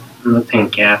liksom, nå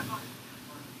tenker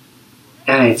jeg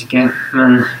vet ikke,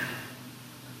 men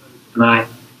nei,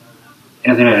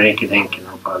 jeg prøver ikke å tenke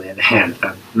noe på det i det hele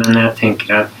tatt, men jeg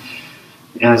tenker at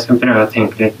jeg skal prøve å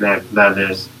tenke litt mer på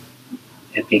det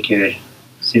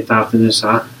epikur-sitatet du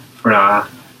sa. For da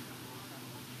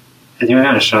jeg tror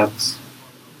kanskje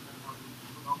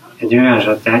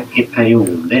at jeg i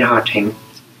perioder har tenkt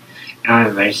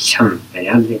jeg vært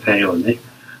kjemperedd i perioder,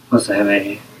 og så har jeg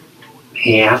vært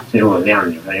helt rolig i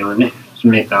andre perioder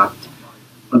som ikke hatt,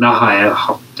 og da har jeg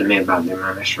hatt det mye bedre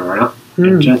med meg selv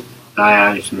da har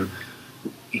jeg liksom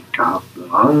ikke hatt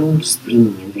noe angst,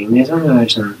 ingenting liksom, da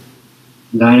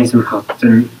har jeg liksom hatt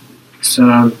det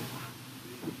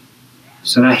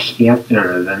så det helt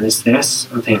unødvendig stress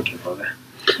å tenke på det.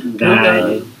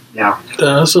 Ja.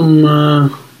 Det som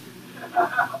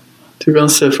du kan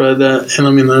se for deg, det en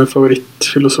av mine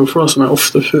favorittfilosofer da, som jeg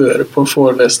ofte hører på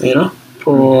forelesninger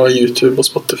på YouTube og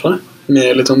Spotify,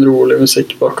 med litt sånn rolig musikk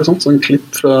bak og sånn klipp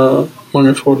fra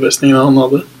mange forelesninger han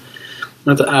hadde.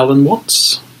 Han heter Alan Watts.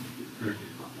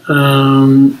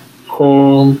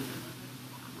 Og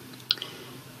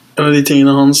en av de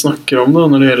tingene han snakker om da,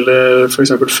 når det gjelder for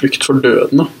eksempel frykt for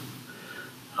døden da,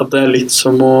 at det litt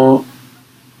som å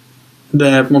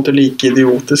det på en måte like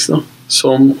idiotisk da,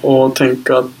 som å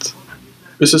tenke at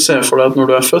hvis du ser for deg at når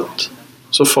du født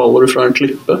så faller du fra en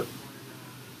klippe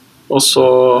og så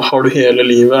har du hele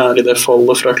livet i det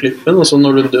fallet fra klippen, og så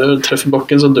når du treffer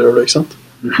bakken så dør du, ikke sant?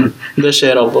 Det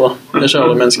skjer alle da, det skjer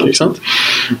alle mennesker, ikke sant?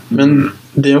 Men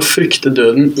det å frykte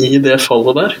døden i det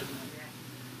fallet der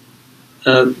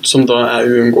som da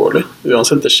uunngåelig,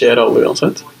 uansett, det skjer alle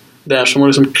uansett. Det som å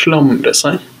liksom klamre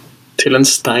seg til en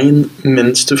stein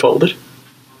mens du faller.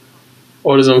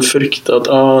 Og liksom frykte at,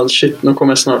 shit, nå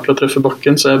kommer jeg snart til å treffe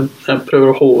bakken, så jeg prøver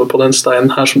å holde på den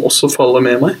steinen her som også faller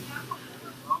med meg.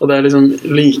 Og det liksom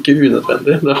like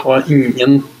unødvendig. Det har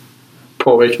ingen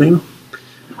påvirkning.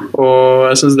 Og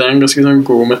jeg synes det en ganske sånn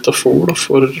god metafor da,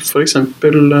 for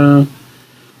eksempel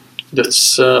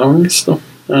dødsangst da.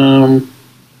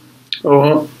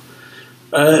 Og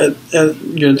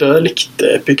grunnen til at jeg likte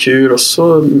Epikur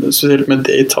også, spesielt med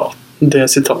det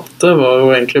sitatet, var jo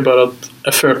egentlig bare at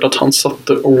jeg følte at han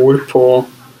satte ord på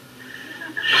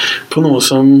noe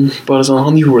som bare sånn,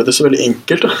 han gjorde det så veldig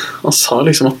enkelt da. Han sa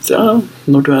liksom at ja,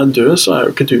 når du død så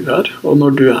jo ikke du her, og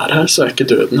når du her så ikke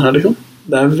døden her liksom.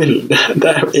 Det jo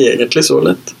egentlig så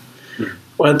lett.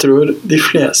 Og jeg tror de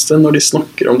fleste, når de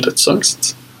snakker om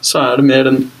dødsangst, så det mer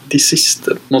de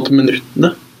siste på en måte,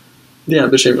 minuttene de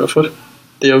bekymret for.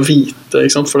 Det å vite,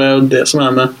 ikke sant? For det jo det som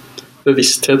med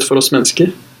bevissthet for oss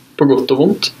mennesker, på godt og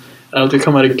vondt, at vi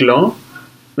kan være glad,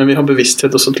 men vi har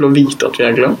bevissthet også til å vite at vi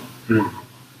glad,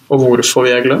 og hvorfor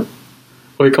vi glad.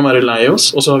 Og vi kan være lei oss,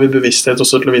 og så har vi bevissthet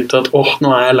også til å vite at nå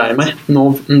jeg lei meg.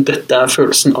 Dette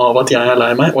følelsen av at jeg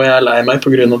lei meg, og jeg lei meg på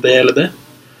grunn av det eller det.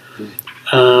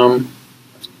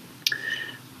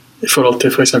 I forhold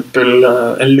til for eksempel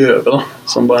en løve da,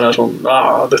 som bare sånn,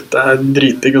 dette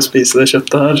dritdigg å spise det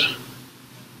kjøttet her.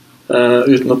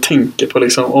 Uten å tenke på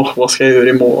liksom, hva skal jeg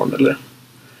gjøre i morgen, eller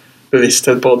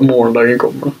bevissthet på at morgendagen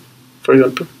kommer da, for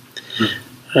eksempel.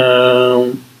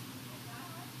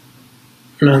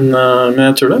 Men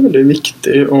jeg tror det veldig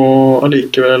viktig å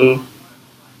allikevel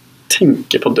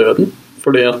tenke på døden,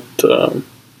 fordi at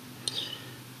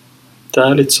det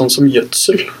litt sånn som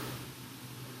gjødsel.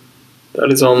 Det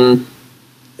litt sånn,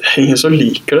 det ingen som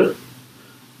liker det,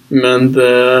 men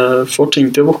det får ting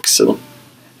til å vokse da.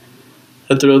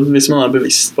 Jeg tror at hvis man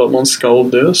bevisst på at man skal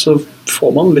dø, så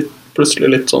får man plutselig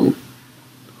litt sånn,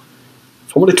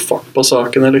 får man litt fart på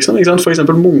sakene liksom, ikke sant? For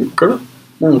eksempel munker da.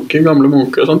 Gamle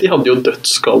munker og sånt, de hadde jo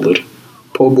dødsskaller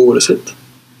på bordet sitt.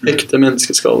 Ekte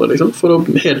menneskeskaller, liksom, for å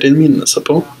hele tiden minne seg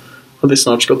på at de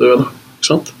snart skal dø, da, ikke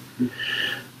sant?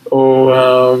 Og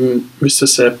hvis du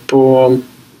ser på,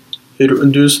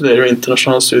 du studerer jo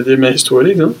internasjonale studier med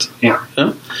historie, ikke sant? Ja.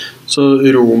 Så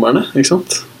romerne, ikke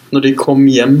sant? Når de kom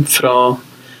hjem fra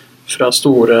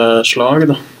store slag,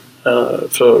 da,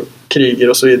 fra kriger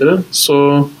og så videre,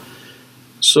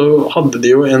 så hadde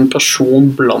de jo en person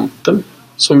blant dem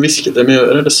som visket dem i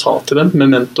øret, eller sa til dem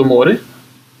memento mori,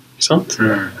 ikke sant?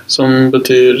 Som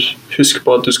betyr husk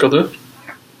på at du skal dø,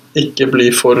 ikke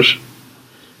bli for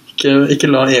ikke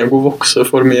la ego vokse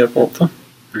for mye på en måte.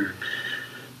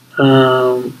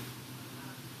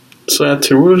 Så jeg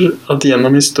tror at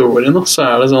gjennom historien da, så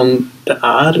det sånn,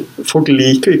 folk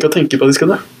liker jo ikke å tenke på at de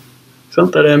skal dø, ikke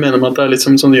sant? Det det jeg mener med at det litt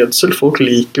som sånn gjødsel. Folk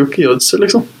liker jo ikke gjødsel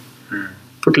liksom.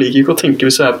 Folk liker ikke å tenke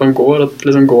hvis du på en gård at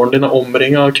liksom, gården din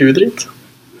omringet av kudritt.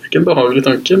 Ikke en behagelig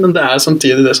tanke, men det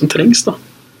samtidig det som trengs da,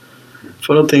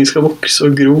 for at ting skal vokse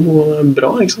og gro bra,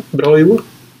 ikke sant? Bra jord.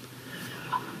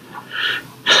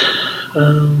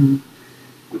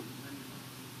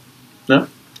 Ja,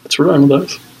 jeg tror det noe der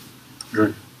altså.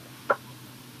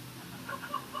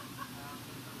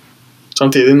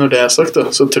 Samtidig når det sagt da,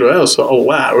 så tror jeg også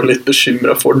alle jo litt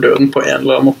bekymret for døden på en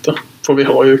eller annen måte, for vi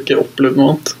har jo ikke opplevd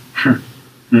noe annet.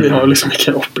 Vi har liksom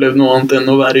ikke opplevd noe annet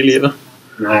enn å være i livet.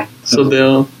 Nei. Så det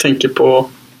å tenke på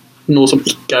noe som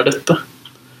ikke dette,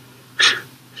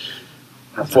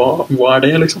 hva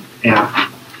det liksom? Ja,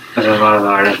 altså hva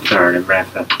var det før det ble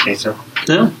født liksom?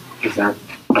 Ja. Ikke sant?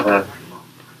 Altså,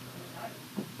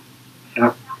 ja,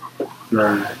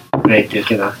 men vet jo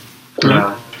ikke da. Ja.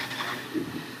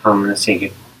 Han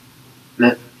sikkert,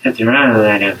 men jeg tror det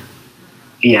der,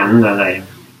 igjen det der,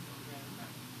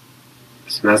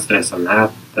 som jeg stresset med,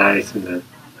 at det liksom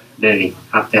det,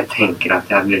 at jeg tenker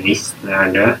at jeg bevisst når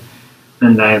jeg død,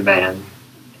 men det bare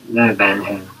en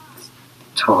helt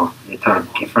tåpelig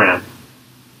tanke, for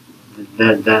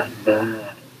det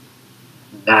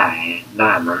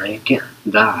man jo ikke,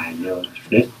 det jo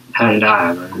slutt, eller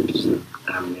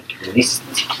det man ikke bevisst,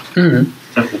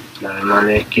 så opplever man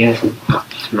jo ikke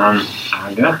at man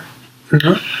død.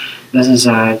 Det synes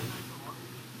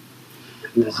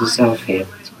jeg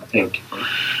fint å tenke på,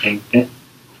 egentlig.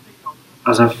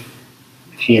 Altså,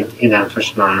 fint i den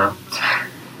forstand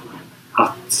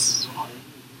at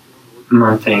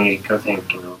man trenger ikke å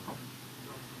tenke noe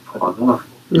på det da.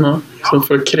 Ja,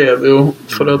 for det krever jo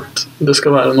for at det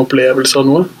skal være en opplevelse av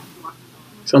noe.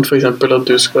 For eksempel at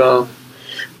du skal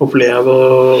oppleve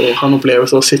og ha en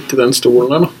opplevelse av å sitte i den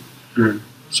stolen der da.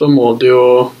 Så må det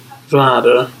jo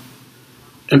være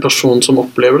en person som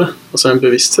opplever det, altså en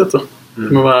bevissthet da.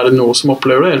 Det må være noe som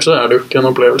opplever det, ellers så det jo ikke en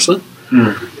opplevelse.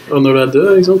 Og når du død,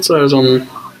 ikke sant, så det sånn,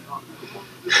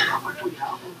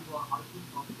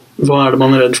 hva det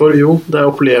man redd for? Jo, det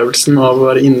opplevelsen av å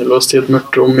være innelåst i et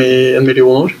mørkt rom i 1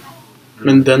 million år.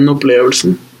 Men den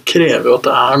opplevelsen krever jo at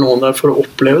det noen der for å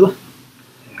oppleve det.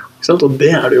 Ikke sant? Og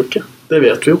det det jo ikke. Det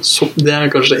vet vi jo. Så det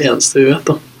kanskje det eneste vi vet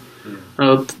da.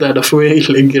 At det derfor vi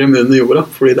ligger i munnen i jorda,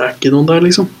 fordi det ikke noen der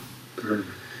liksom.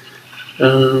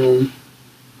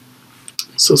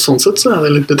 Så sånn sett så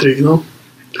det litt betryggende.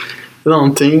 En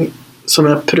annen ting som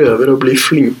jeg prøver å bli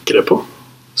flinkere på,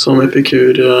 som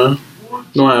epikur,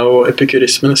 nå jo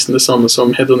epikurisme nesten det samme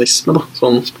som hedonisme da,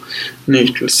 sånn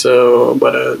nytelse og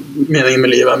bare meningen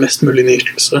med livet mest mulig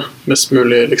nytelse, mest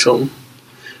mulig liksom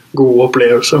gode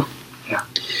opplevelser. Ja.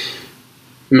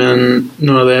 Men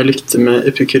noe av det jeg likte med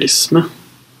epikurisme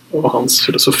og hans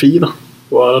filosofi da,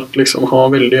 var at liksom han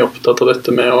var veldig opptatt av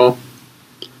dette med å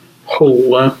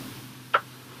holde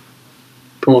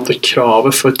på en måte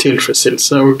kravet for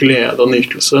tilfredsstillelse og glede og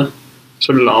nytelse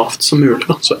så lavt som mulig,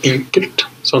 da, så enkelt,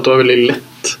 sånn at det var veldig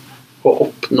lett å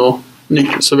oppnå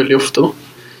nytelse veldig ofte da.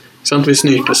 Ikke sant? Hvis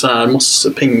nytelse masse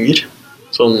penger,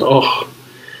 sånn,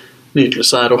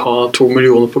 nytelse å ha 2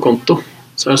 millioner på konto,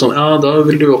 så det sånn, ja, da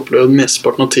vil du oppleve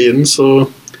mesteparten av tiden, så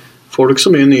får du ikke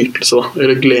så mye nytelse da,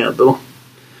 eller glede da.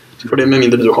 For det med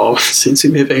mindre du har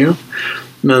sinnssykt mye penger da.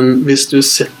 Men hvis du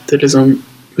setter liksom,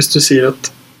 hvis du sier at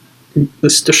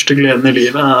den største gleden i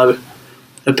livet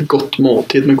et godt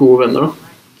måltid med gode venner da,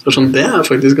 så sånn, det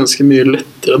faktisk ganske mye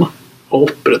lettere da, å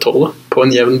opprettholde på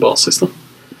en jevn basis da.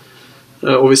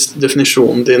 Og hvis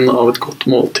definisjonen din av et godt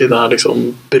måltid liksom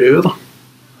brød da,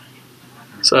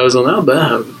 så det sånn, ja,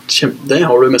 det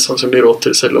har du mest sannsynlig råd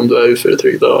til selv om du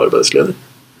uføretrygdet og arbeidsleder.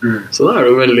 Så da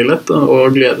det jo veldig lett da, å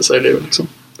glede seg i livet liksom.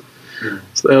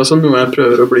 Så det også noe jeg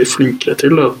prøver å bli flinkere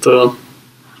til, at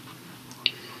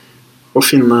å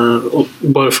finne,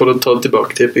 bare for å ta det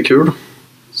tilbake til Epikur da,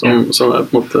 som jeg på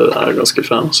en måte ganske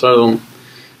fan, så det sånn,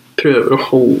 prøver å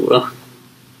holde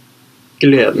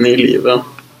gleden i livet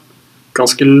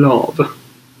ganske lave,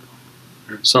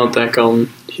 sånn at jeg kan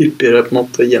hyppigere på en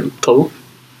måte gjenta det.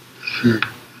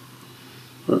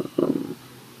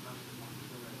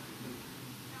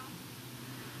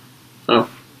 Ja.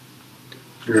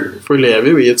 For vi lever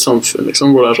jo i et samfunn liksom,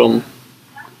 hvor det sånn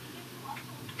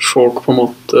folk på en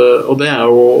måte, og det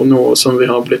jo noe som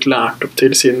vi har blitt lært opp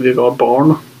til siden vi var barn,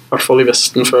 i hvert fall i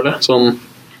Vesten føler jeg, sånn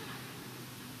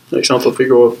ikke sant, at vi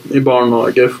går i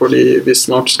barnehage fordi vi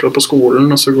snart skal på skolen,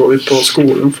 og så går vi på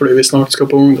skolen fordi vi snart skal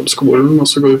på ungdomsskolen, og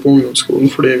så går vi på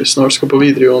ungdomsskolen fordi vi snart skal på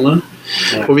videregående.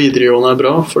 Og videregående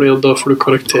bra, fordi da får du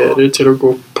karakterer til å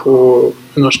gå på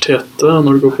universitetet. Når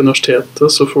du går på universitetet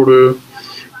så får du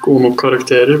gode nok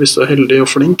karakterer hvis du heldig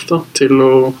og flink da, til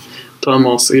å ta en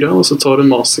mastergrad, og så tar du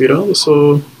en mastergrad, og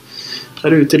så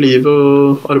du ute i livet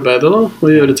og arbeide da,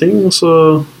 og gjøre ting, og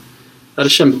så det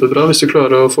kjempebra hvis du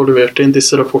klarer å få levert inn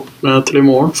disse rapportene til i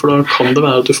morgen, for da kan det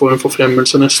være at du får en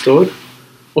forfremmelse neste år,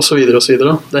 og så videre og så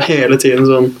videre. Det hele tiden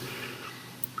sånn,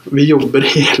 vi jobber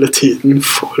hele tiden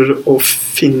for å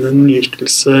finne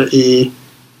nytelse i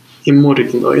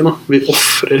morgendagen da. Vi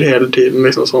offrer hele tiden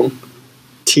liksom sånn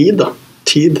tid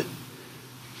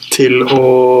til å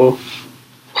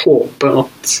håpe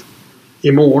at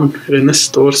i morgen eller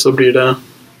neste år så blir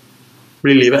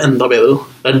livet enda bedre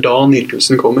da. Det da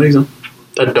nytelsen kommer, ikke sant?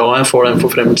 Det da jeg får den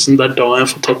forfremmelsen, det da jeg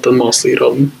får tatt den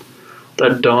mastergraden, det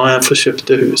da jeg får kjøpt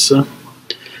det huset.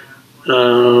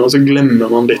 Og så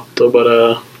glemmer man litt og bare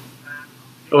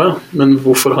ja, men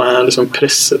hvorfor har jeg liksom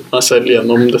presset meg selv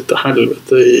gjennom dette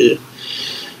helvete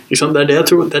ikke sant? Det det jeg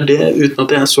tror, det det, uten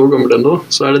at jeg så gammel enda,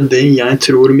 så det det jeg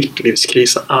tror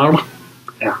midtlivskrise da.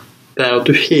 Ja. Det at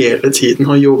du hele tiden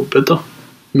har jobbet da,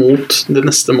 mot det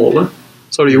neste målet.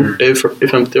 Så har du gjort det i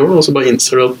 40-50 år, og så bare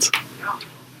innser du at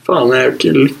faen, jeg jo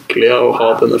ikke lykkelig av å ha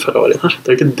denne Ferrarien her.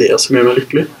 Det ikke det som gjør meg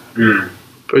lykkelig.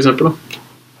 For eksempel da.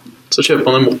 Så kjøper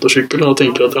man en motorsykkel og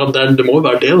tenker at ja, det må jo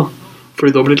være det da.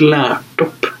 Fordi du har blitt lært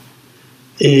opp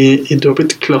du har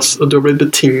blitt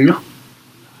betinget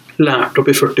lært opp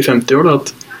i 40-50 år da,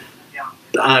 at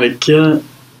det ikke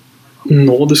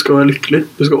nå du skal være lykkelig.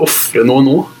 Du skal offre noe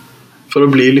nå for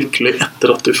å bli lykkelig etter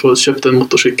at du får kjøpt den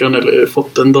motorsykkelen, eller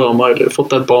fått en dame, eller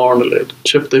fått et barn, eller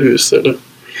kjøpt det huset, eller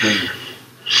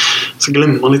så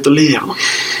glemmer man litt å leve.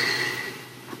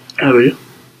 Det ikke?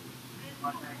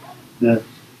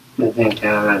 Det tenker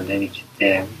jeg veldig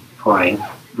viktig poeng.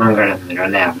 Man glemmer å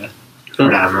leve. For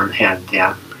der man hele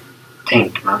tiden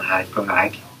tenker man på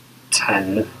vei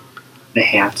til det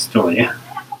helt store.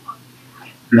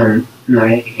 Men når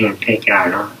det egentlig ikke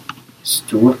noe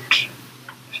stort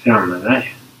fremme der,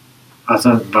 altså,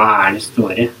 hva det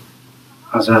store?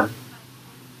 Altså,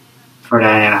 for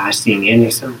der jeg singel,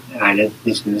 liksom, det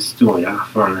liksom det store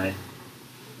for meg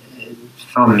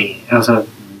familie, altså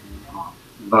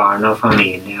barn og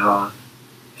familie og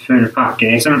full pakke,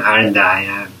 liksom, det der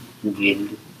jeg vil,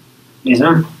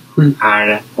 liksom?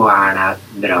 Det, og det et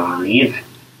bra liv?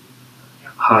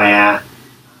 Har jeg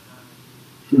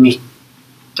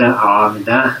nytte av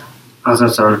det? Altså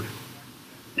sånn,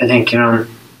 jeg tenker om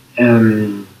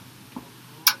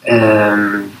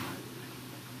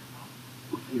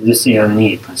du sier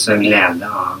nytelse og glede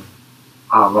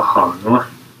av å ha noe.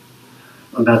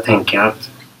 Og da tenker jeg at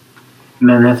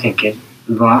men jeg tenker,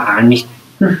 hva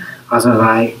nytten? Altså,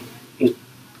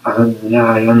 altså, det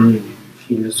jo en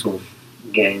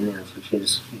filosofgreie innenfor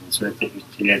filosofien som heter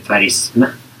utilitarisme.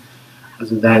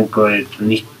 Altså, det går på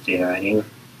nyttiggjøring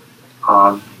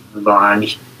hva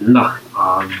nytten da,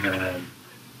 hva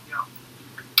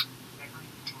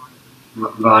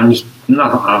nytten da,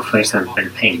 av for eksempel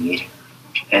penger,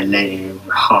 eller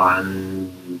ha en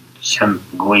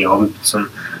kjempegod jobb som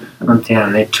man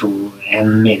tjener 1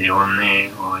 million i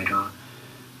år, og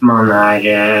man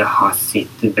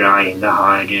sitter bra i det,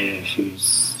 har hus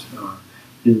og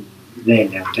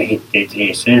leilighet og hytte i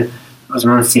Trysil, altså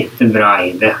man sitter bra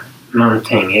i det, man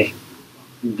trenger,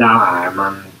 det er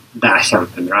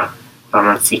kjempebra, da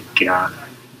man sikret,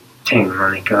 trenger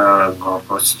man ikke å gå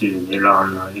på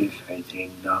studielån og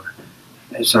uføretrygd og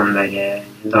sånne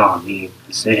daglige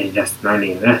ytelser resten av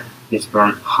livet. Hvis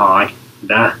man har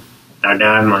det, det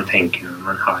det man tenker når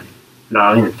man har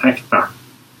lav inntekt da.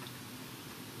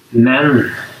 Men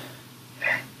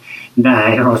det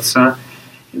jo også,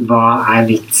 hva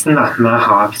vitsen da med å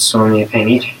ha så mye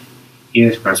penger? I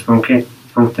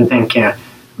utgangspunktet tenker jeg,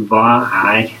 hva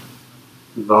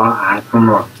på en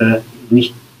måte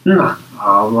nytten da,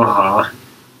 av å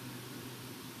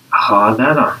ha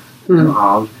det da,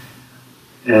 av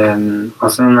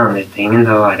også en andre ting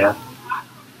da var at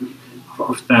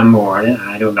ofte målet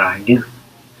og veien,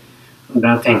 og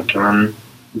da tenker man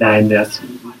da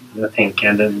tenker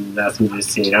jeg det som du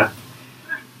sier at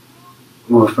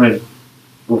hvorfor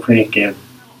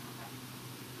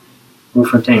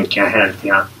tenker jeg hele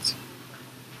tiden at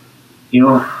jo,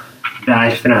 der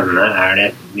fremme det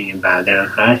mye bedre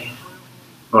enn her.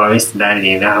 Hva hvis det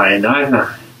livet jeg har i dag da?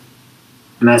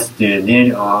 Med studier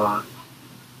og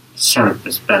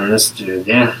kjempespennende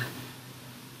studier,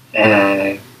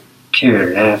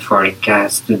 kule folk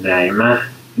jeg studerer med,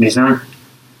 liksom.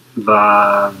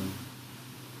 Hva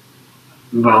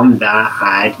om det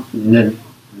det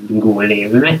gode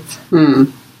livet mitt?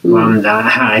 Hva om det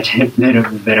et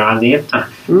bra liv da?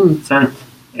 Sant?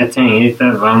 Jeg trenger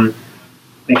ikke hva om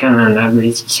det kan hende det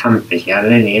blir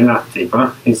kjempekjærlig liv etterpå,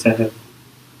 hvis jeg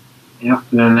ja,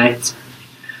 hvem vet.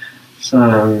 Så,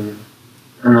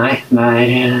 nei,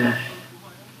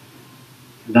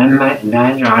 det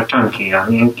rar tankegang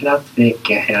egentlig, at det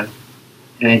ikke helt,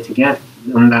 jeg vet ikke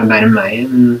om det bare meg,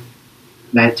 men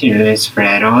det tydeligvis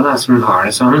flere også da, som har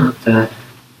det sånn, at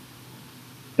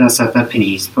det setter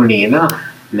pris på livet da,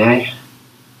 mer.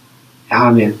 Jeg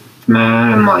har begynt med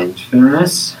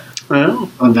mindfulness,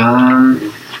 og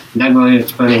det går ut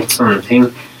på litt sånne ting,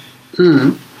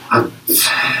 at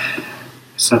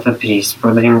setter pris på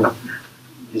ting da,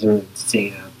 liksom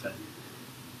sier at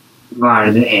hva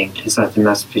det du egentlig setter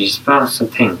mest pris på, så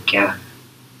tenker jeg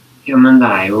jo, men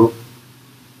det jo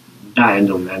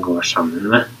dem jeg går sammen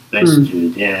med, det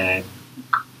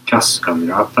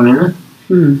studieklassekamerater mine,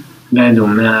 det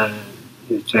dem jeg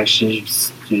utveksler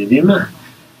studier med,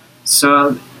 så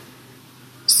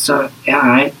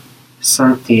jeg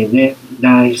samtidig,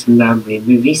 det liksom det å bli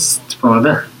bevisst på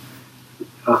det,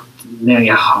 at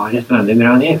jeg har et veldig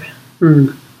bra liv.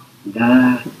 Det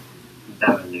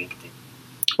veldig viktig.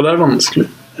 Og det vanskelig.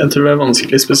 Jeg tror det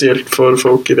vanskelig spesielt for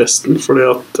folk i Vesten, fordi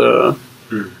at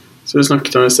så vi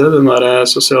snakket om i sted, den der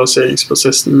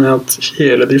sosialiseringsprosessen med at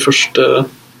hele de første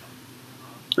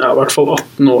i hvert fall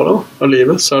 18 år av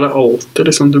livet, så det alltid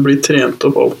liksom, du blir trent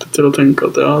opp alltid til å tenke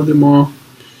at ja, du må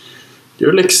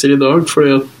gjøre lekser i dag,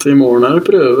 fordi at i morgen det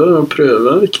prøve, og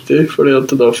prøve viktig, fordi at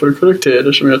da får du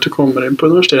karakterer som gjør at du kommer inn på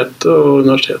universitetet, og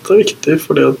universitetet viktig,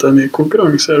 fordi at det mye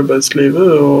konkurranse i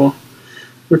arbeidslivet, og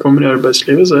når du kommer i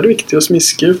arbeidslivet, så det viktig å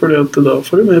smiske, fordi at da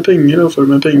får du mer penger, og får du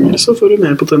mer penger, så får du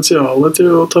mer potensiale til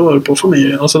å ta vare på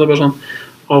familien. Altså det bare sånn,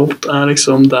 alt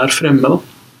liksom der fremme da.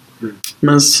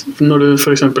 Mens når du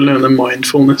for eksempel nevner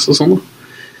mindfulness og sånn da,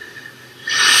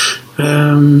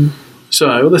 så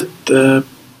jo dette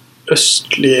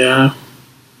østlige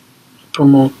på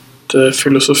en måte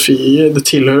filosofi, det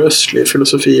tilhører østlige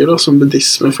filosofier da, som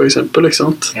buddhisme for eksempel, ikke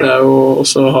sant? Det jo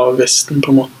også å ha Vesten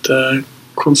på en måte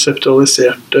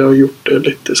konseptualisert det og gjort det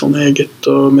litt sånn eget,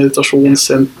 og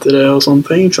meditasjonssentre og sånne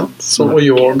ting, ikke sant? Sånn, og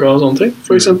yoga og sånne ting,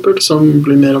 for eksempel, som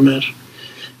blir mer og mer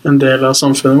en del av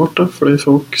samfunnet vårt da, fordi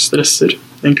folk stresser,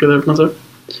 inkludert meg selv.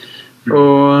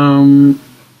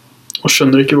 Og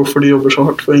skjønner ikke hvorfor de jobber så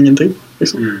hardt for ingenting,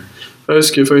 liksom. Jeg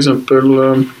husker for eksempel,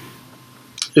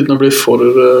 uten å bli for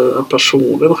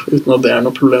personlig da, uten at det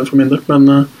noe problem for min del, men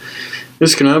jeg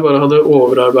husker når jeg bare hadde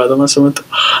overarbeidet meg som et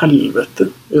helvete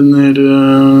under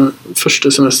første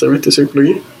semesteret mitt i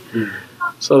psykologi.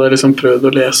 Så hadde jeg liksom prøvd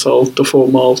å lese alt og få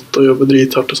med alt og jobbe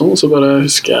drithardt og sånn, og så bare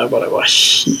husker jeg bare var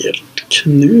helt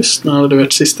knust når jeg hadde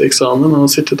levert siste eksamen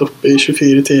og sittet oppe i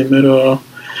 24 timer,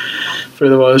 fordi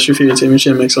det var 24 timers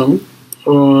hjemmeeksamen.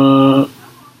 Og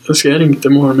jeg husker jeg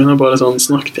ringte moren min og bare sånn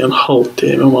snakket i en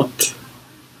halvtime om at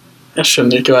jeg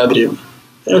skjønner ikke hva jeg driver med.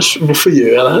 hvorfor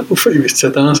gjør jeg det her? Hvorfor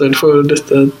utsetter jeg meg selv for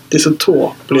disse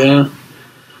tåpelige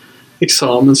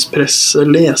eksamenspresset,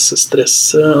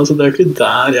 lesestresset? Altså det ikke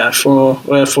der jeg får,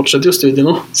 og jeg fortsetter jo studiet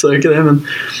nå, så det ikke det, men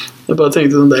jeg bare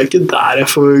tenkte sånn, det ikke der jeg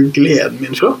får gleden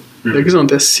min fra. Det ikke sånn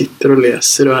at jeg sitter og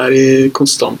leser og i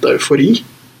konstant eufori.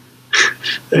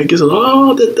 Det ikke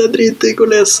sånn, dette dritdigg å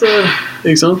lese,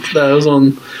 ikke sant? Det jo sånn,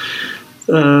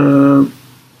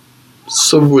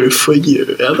 så hvorfor gjør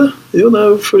jeg det? Jo, det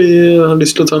jo fordi jeg har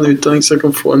lyst til å ta en utdanning så jeg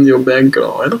kan få en jobb jeg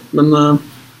glad i da. Men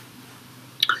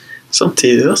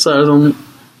samtidig da, så det sånn,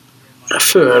 jeg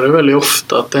føler veldig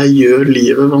ofte at jeg gjør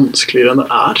livet vanskeligere enn det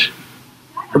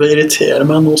og det irriterer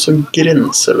meg nå så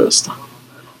grenseløst da.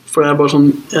 For jeg bare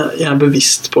sånn, jeg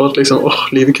bevisst på at liksom,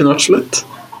 livet kunne vært så lett.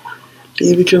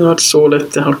 Livet kunne vært så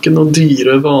lett. Jeg har ikke noen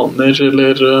dyre vaner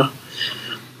eller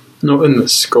noe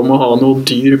ønske om å ha noe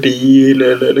dyr bil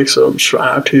eller liksom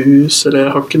svært hus. Eller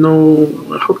jeg har ikke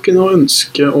noe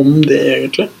ønske om det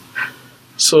egentlig.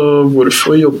 Så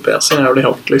hvorfor jobber jeg så jævlig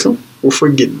hardt liksom?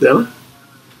 Hvorfor gidder jeg det?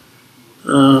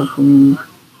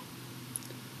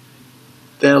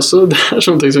 Det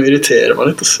sånne ting som irriterer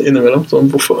meg litt innimellom. Sånn,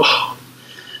 hvorfor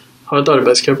har et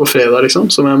arbeidskøp på fredag liksom,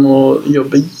 som jeg må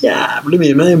jobbe jævlig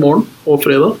mye med i morgen og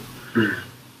fredag.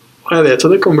 Og jeg vet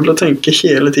at jeg kommer til å tenke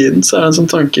hele tiden, så det en sånn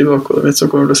tanke i bakhodet mitt som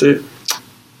kommer til å si,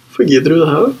 hvorfor gidder du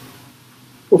det her?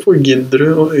 Hvorfor gidder du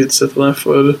å utsette deg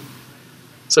for,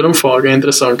 selv om faget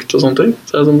interessant og sånne ting,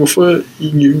 så det sånn, hvorfor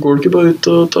går du ikke bare ut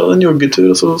og tar en joggetur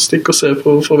og så stikke og se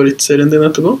på favorittserien din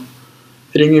etterpå?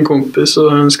 Ring en kompis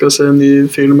og hun skal se en ny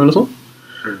film eller sånn.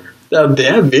 Det det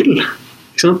jeg vil.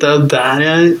 Det der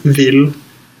jeg vil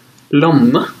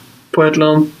lande på et eller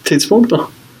annet tidspunkt da.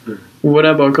 Hvor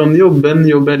jeg bare kan jobbe en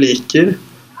jobb jeg liker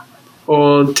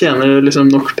og tjene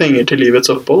liksom nok penger til livets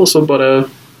opphold og så bare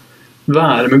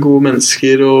være med gode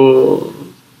mennesker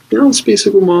og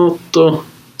spise god mat og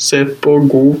se på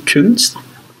god kunst da.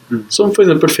 Som for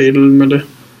eksempel film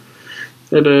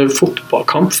eller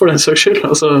fotballkamp for den saks skyld,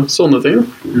 altså sånne ting da.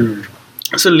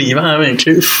 Så livet jo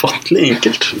egentlig ufattelig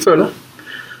enkelt, føler jeg.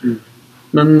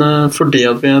 Men fordi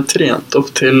at vi trent opp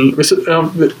til, hvis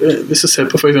du ser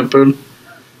på for eksempel,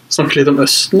 snakke litt om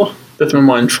Østen da, dette med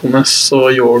mindfulness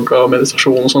og yoga og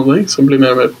meditasjon og sånne ting, som blir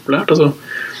mer og mer populært, altså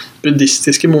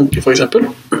buddhistiske munker for eksempel,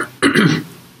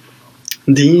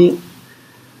 de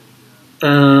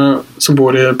som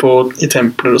bor i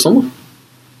templer og sånn,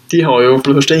 de har jo for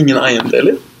det første ingen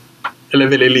eiendeler,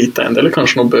 eller veldig lite eiendeler,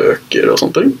 kanskje noen bøker og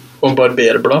sånne ting, og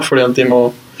barberblad, fordi at de må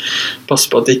passe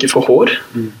på at de ikke får hår,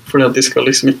 fordi at de skal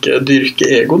liksom ikke dyrke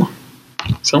ego da.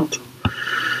 Sant?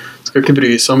 Skal ikke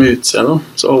bry seg om utseende,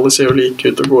 så alle ser jo like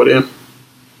ut og går i,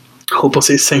 holdt på å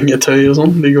si, sengetøy og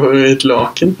sånn, de går jo i et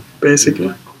laken basically,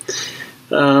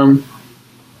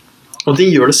 og de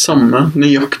gjør det samme,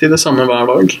 nøyaktig det samme hver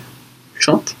dag, ikke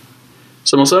sant?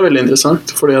 Som også veldig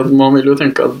interessant, fordi at man vil jo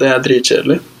tenke at det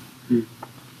dritkjedelig.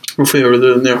 Hvorfor gjør du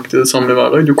nøyaktig det samme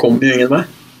hver dag? Du kommer jo ingen vei.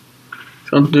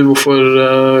 Hvorfor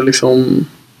liksom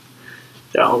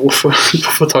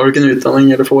hvorfor tar du ikke en utdanning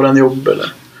eller får en jobb eller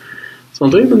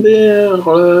sånne ting, men de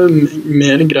har det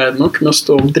mer greit nok med å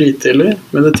stå opp drittidlig,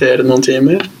 meditere noen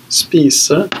timer,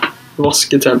 spise,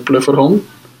 vaske tempelet for hånd,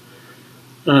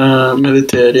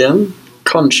 meditere igjen,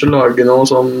 kanskje lage noe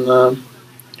sånn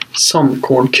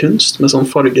sandkornkunst med sånn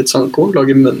farget sandkorn,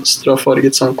 lage mønstre av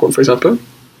farget sandkorn for eksempel,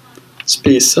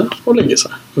 spise og legge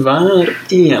seg hver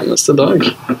eneste dag.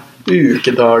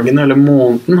 Ukedagene eller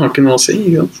måneden har ikke noe å si,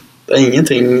 ikke sant? Det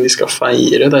ingenting de skal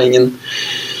feire, det ingen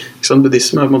sånn,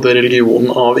 buddhisme på en måte religion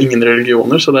av ingen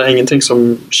religioner, så det ingenting som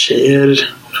skjer.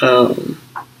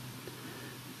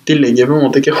 De legger på en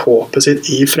måte ikke håpet sitt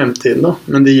i fremtiden da,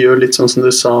 men de gjør litt sånn som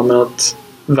du sa med at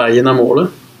veien målet,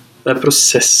 det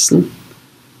prosessen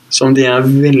som de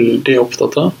veldig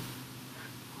opptatt av,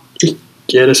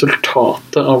 ikke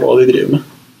resultatet av hva de driver med.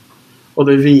 Og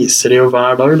det viser de jo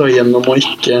hver dag da, gjennom å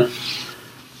ikke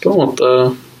på en måte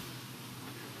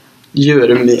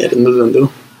gjøre mer enn nødvendig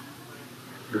da.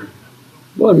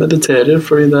 Bare mediterer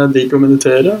fordi det digg å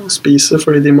meditere, og spiser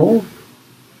fordi de må.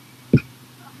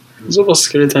 Og så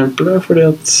vasker de tempelet fordi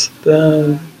at det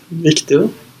viktig da.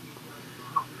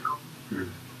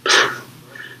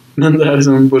 Men det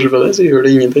liksom, bortsett fra det, så gjør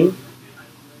det ingenting.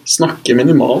 Snakker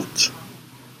minimalt.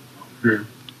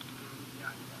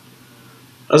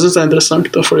 Jeg synes det interessant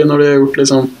da, fordi når de har gjort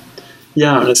liksom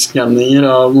hjerneskanninger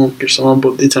av munker som har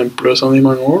bodd i templer og sånn i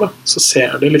mange år da, så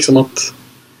ser de liksom at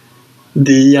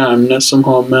de hjernene som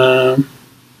har med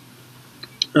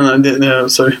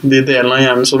de delene av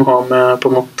hjernen som har med på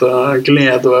en måte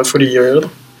glede og eufori å gjøre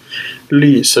da,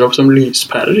 lyser opp som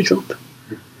lyspærer, ikke sant?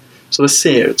 Så det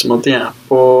ser ut som at de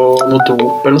på noe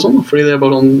dop eller sånn, fordi det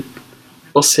bare sånn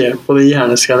basert på de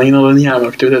hjerneskanningen og den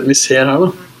hjerneaktiviteten vi ser her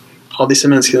da, av disse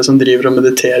menneskene som driver og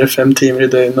mediterer 5 timer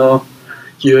i døgnet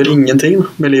og gjør ingenting da,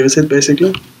 med livet sitt,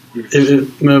 basically.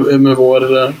 Med vår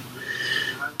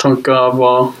tanke av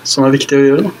hva som er viktig å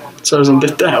gjøre da. Så er det sånn,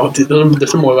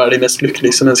 dette må jo være de mest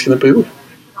lykkeligste menneskene på jord.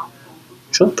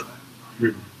 Ikke sant?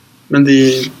 Men de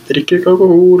drikker ikke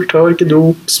alkohol, tar ikke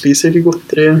dop, spiser ikke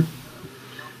godteri.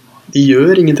 De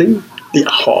gjør ingenting. De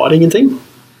har ingenting.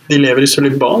 De lever i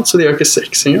sølibat, så de har ikke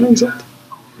sex engang, ikke sant?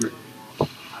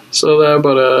 Så det er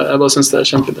bare, jeg bare synes det er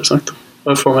kjempeinteressant.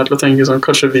 Det får meg til å tenke sånn,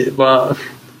 kanskje hva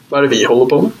er det vi holder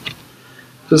på med?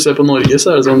 Hvis du ser på Norge,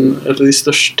 så er det sånn et av de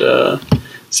største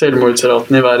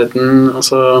selvmordsratene i verden.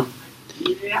 Altså,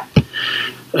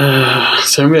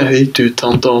 selv om vi er høyt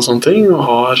utdannet og sånne ting, og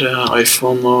har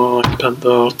iPhone og iPad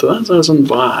og alt det der, så er det sånn,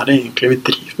 hva er det egentlig vi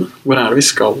driver med? Hvor er det vi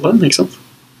skal hen, ikke sant?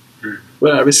 Hvor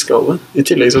er det vi skal hen? I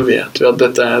tillegg så vet vi at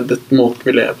dette er måten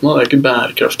vi lever med, det er ikke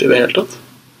bærekraftig i det hele tatt.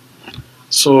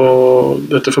 Så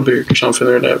dette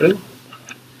forbrukersamfunnet vi lever i.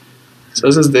 Så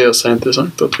jeg synes det også er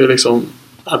interessant, at vi liksom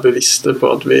er bevisste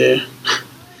på at vi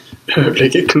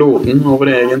ødelegger kloden over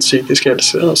egen psykisk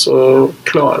helse, og så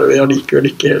klarer vi allikevel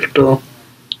ikke helt å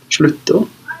slutte.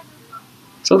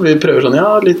 Så vi prøver sånn,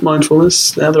 ja, litt mindfulness,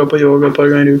 jeg drar på yoga et par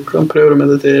ganger i uka, prøver å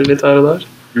meditere litt her og der.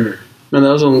 Men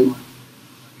det er sånn,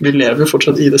 vi lever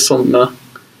fortsatt i det samme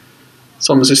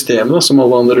systemet da, som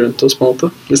alle andre rundt oss på en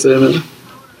måte, hvis det mener.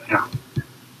 Ja.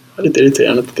 Det er litt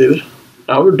irriterende til tider.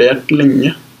 Jeg har vurdert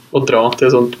lenge å dra til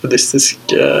et sånt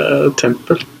buddhistisk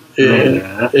tempel.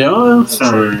 Ja.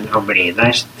 Sånn å bli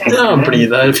der? Ja, bli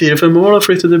der 4-5 år, da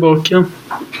flytte tilbake igjen.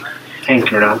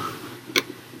 Tenker du at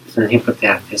sånn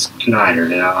hypotetisk klarer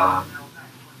du å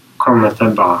komme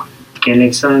tilbake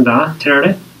liksom da, tror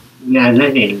du? Eller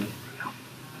vil?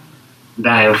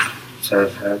 Det er jo så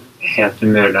helt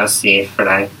umulig å si for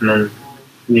deg, men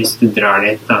hvis du drar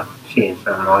dit da,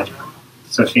 4-5 år,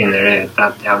 så finner du ut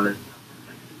at ja, men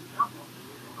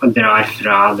og drar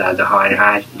fra det du har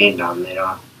her, Lillehammer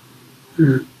og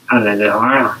alle du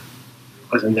har da,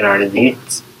 og så drar du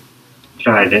dit.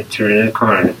 Tror du du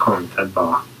kommer til å komme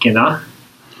tilbake da?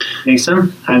 Liksom?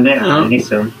 Eller er det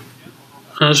liksom...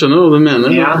 Jeg skjønner hva du mener.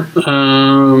 Ja.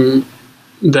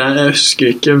 Jeg husker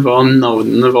ikke hva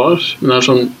navnene var, men det er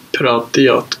sånn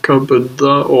Pratyatka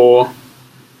Buddha og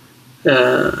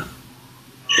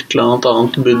et eller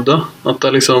annet Buddha, at det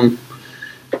er liksom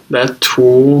det er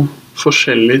 2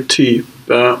 forskjellige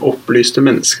typer opplyste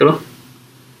mennesker da.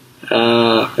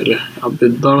 Eller ja,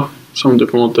 Buddha da, som du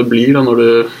på en måte blir da når du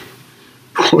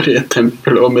går i et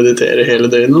tempel og mediterer hele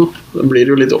døgnet. Da blir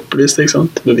du jo litt opplyst, ikke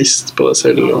sant? Bevisst på deg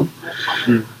selv og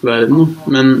verden.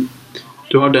 Men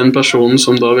du har den personen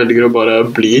som da velger å bare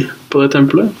bli på det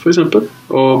tempelet, for eksempel,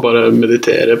 og bare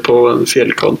meditere på en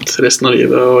fjellkant resten av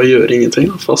livet og gjøre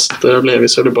ingenting, faste, leve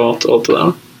i sølibat og alt det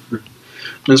der.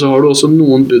 Men så har du også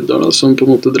noen buddhaer da, som på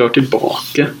en måte drar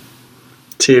tilbake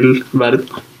til verden,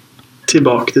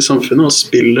 tilbake til samfunnet, og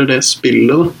spiller det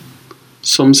spillet da,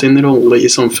 som sin rolle i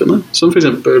samfunnet, som for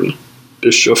eksempel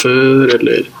bussjåfør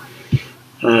eller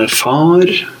far,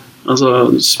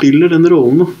 altså spiller den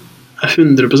rollen da, er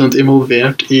 100%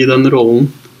 involvert i den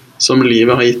rollen som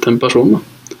livet har gitt en person da.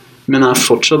 Men er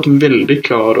fortsatt veldig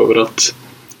klar over at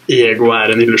ego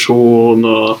er en illusjon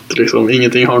og at liksom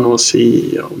ingenting har noe å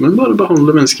si, men bare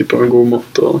behandler mennesker på en god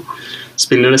måte og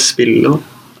spiller det spillet da.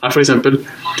 Er for eksempel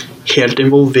helt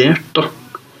involvert da,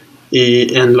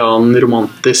 i en eller annen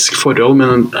romantisk forhold,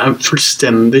 men er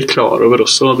fullstendig klar over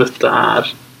også at dette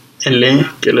er en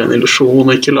lek eller en illusjon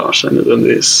og ikke lar seg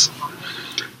nødvendigvis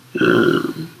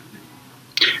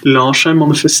lar seg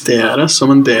manifestere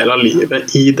som en del av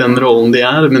livet i den rollen de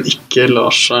er, men ikke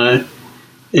lar seg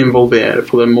involvere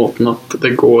på den måten at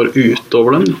det går ut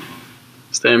over dem.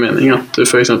 Så det er meningen at du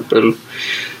for eksempel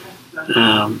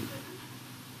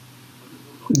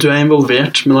du er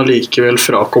involvert, men allikevel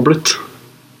frakoblet.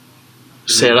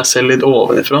 Du ser deg selv litt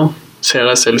ovenifra, ser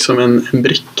deg selv som en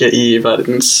brikke i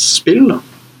verdens spill, da.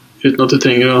 Uten at du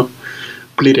trenger å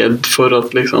bli redd for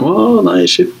at liksom, nei,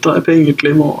 shit, da er penger til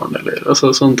i morgen, eller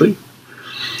altså, sånne ting.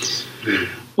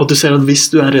 Og du ser at hvis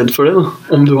du er redd for det, da,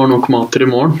 om du har nok mat til i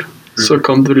morgen, så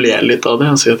kan du le litt av det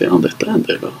og si at ja, dette er en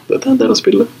del av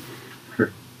spillet.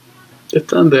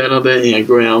 Dette er en del av det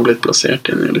egoet jeg har blitt plassert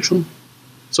inn i, liksom.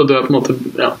 Så du er på en måte,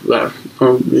 ja, nå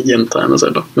gjentar jeg meg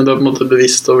selv da, men du er på en måte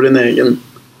bevisst over din egen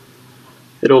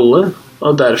rolle,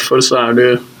 og derfor så er du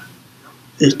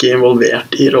ikke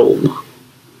involvert i rollen.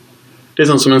 Litt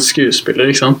sånn som en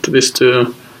skuespiller, ikke sant? Hvis du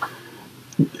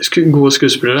gode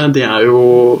skuespillere, de er jo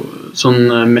sånn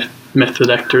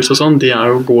method actors og sånn, de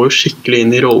går jo skikkelig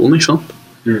inn i rollen, ikke sant?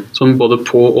 Sånn både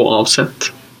på og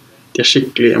avsett. de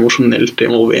skikkelig emosjonelt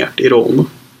involvert i rollene.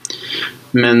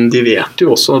 Men de vet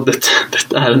jo også at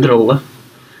dette en rolle.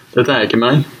 Dette ikke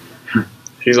meg.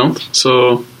 Ikke sant? Så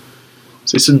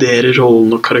vi studerer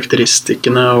rollen og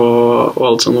karakteristikkene og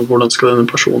alt sånt, og hvordan skal denne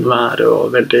personen være,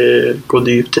 og veldig gå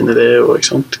dypt inn i det, og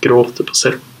ikke sant? Gråte på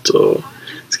sett, og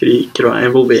skriker og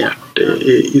involvert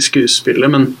i skuespillet,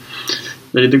 men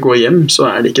når de går hjem, så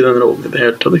det ikke den rollen i det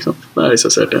hele tatt, ikke sant? Det de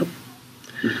seg selv igjen.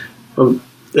 Og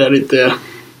det litt det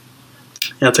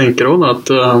jeg tenker også,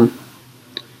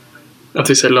 at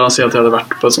hvis jeg la oss si at jeg hadde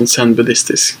vært på et sånt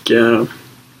zen-buddhistisk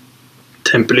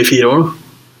tempel i 4 år,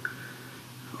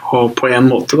 og på en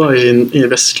måte da, i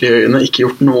vestlige øyne ikke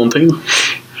gjort noen ting da.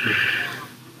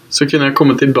 Så kunne jeg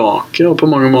komme tilbake og på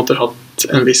mange måter hatt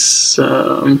en viss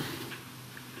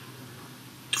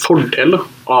fordel da,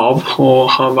 av å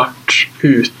ha vært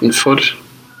utenfor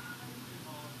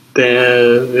det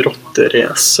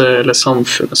rotteracet eller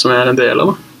samfunnet som jeg en del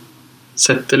av da.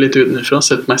 Sett det litt utenfra,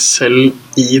 sett meg selv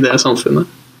i det samfunnet.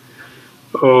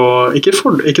 Og ikke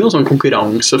noen sånn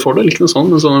konkurransefordel, ikke noe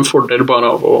sånn, men sånn en fordel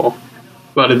bare av å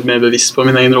være litt mer bevisst på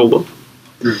min egen rolle.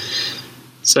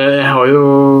 Så jeg har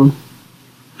jo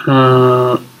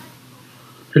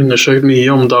undersøkt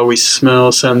mye om daoisme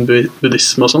og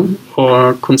zen-buddhisme og sånn,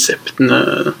 og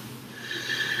konseptene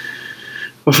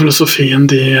og filosofien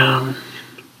de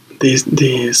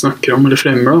snakker om eller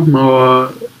fremmer da.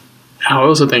 Og jeg har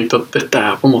jo også tenkt at dette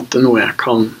på en måte noe jeg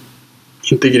kan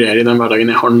integrere i den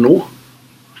hverdagen jeg har nå,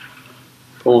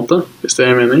 på en måte, hvis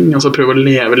det mening. Altså prøve å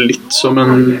leve litt som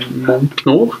en munk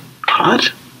nå, her.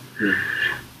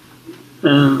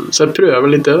 Så jeg prøver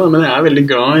litt det da, men jeg veldig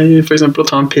glad i for eksempel å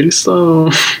ta en pils da, og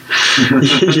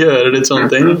gjøre litt sånne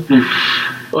ting.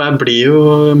 Og jeg blir jo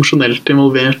emosjonelt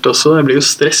involvert også. Jeg blir jo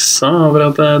stresset over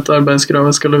at et arbeidskrav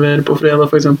jeg skal levere på fredag,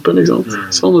 for eksempel. Ikke sant?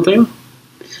 Sånne ting da.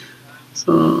 Så,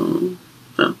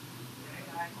 ja.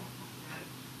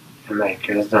 Jeg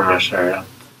merker det av meg selv at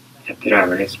jeg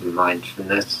prøver liksom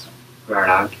mindfulness hver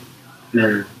dag,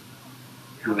 men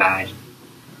hver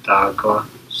dag også,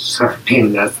 så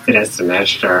begynner jeg å stresse meg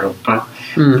selv opp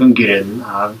på grunn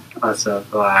av, altså,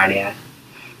 hva det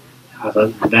altså,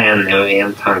 det ender jo i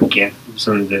en tanke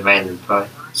som du var inne på,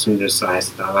 som du sa i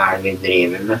sted, hva det vi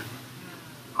driver med,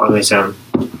 og liksom,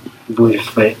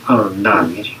 hvorfor alle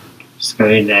dager skal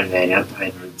vi levere et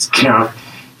arbeidskrav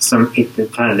som ikke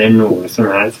teller noe som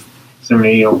helst, som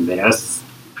vi jobber oss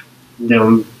de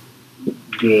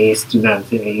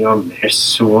studenter vi jobber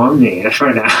så mye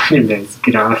for det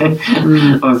arbeidskravet,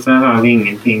 og så har vi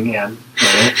ingenting igjen.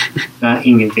 Det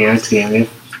ingenting å si om vi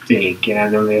stryker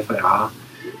eller om vi får ha.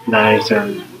 Det liksom,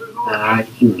 det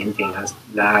ingenting å si.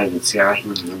 Det arbeidskravet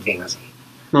ingenting å si.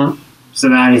 Så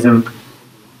det liksom,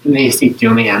 vi sitter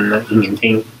jo med igjen med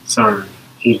ingenting sånn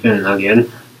i bunn og grunn,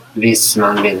 hvis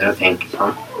man begynner å tenke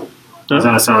sånn.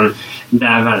 Altså, sånn,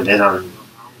 det veldig sånn,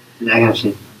 det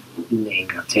kanskje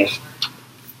negativt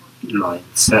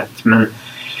mindset, men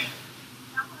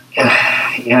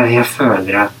jeg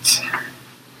føler at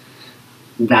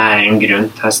det en grunn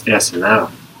til å stresse meg da.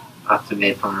 At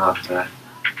vi på en måte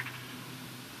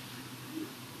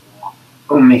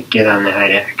om ikke denne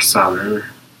her eksamen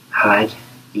her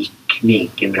gikk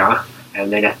like bra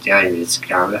eller dette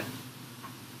arbeidskravet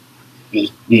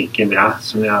gikk like bra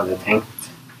som jeg hadde tenkt,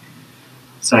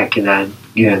 så ikke det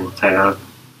grunn til å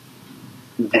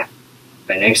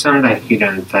deppe, liksom. Det ikke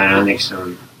grunn til å liksom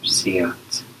si at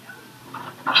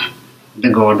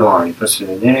det går dårlig på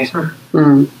studier, liksom.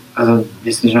 Altså,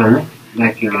 hvis du skjønner, det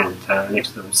ikke grunn til å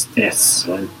liksom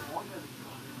stresse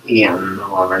igjen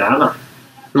over det, da.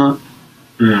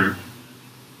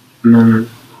 Men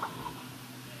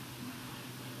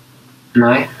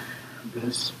nei,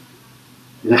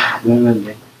 det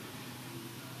veldig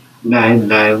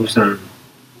det jo sånn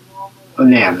å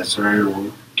leve som en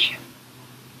munk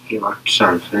i vårt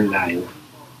samfunn,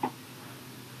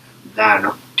 det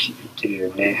nok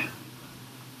utrolig,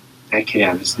 det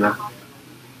kreves nok,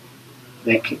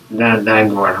 det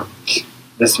går nok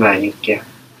dessverre ikke,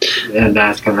 det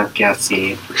skal nok jeg si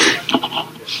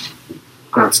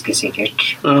ganske sikkert,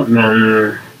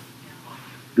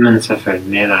 men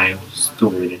selvfølgelig det jo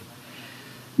store,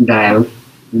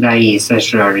 det gir seg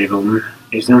selv rom,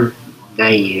 liksom. Det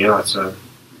gir jo altså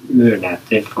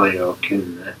muligheter for å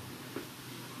kunne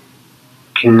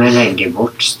legge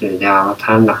bort studiet av og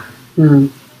til, da.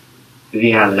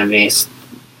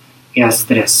 Jeg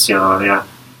stresser jo over at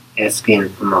jeg skal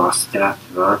inn på master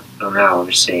etterpå, om jeg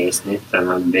over C i snitt,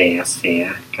 eller B, C,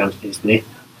 kanskje i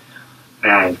snitt. Og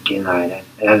jeg jo ikke i nærheten.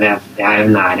 Jeg jo i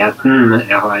nærheten, men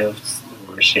jeg har jo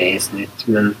over C i snitt,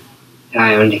 men jeg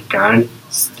jo likevel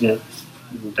stress.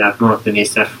 Det på en måte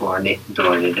hvis jeg får litt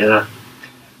dårligere, da.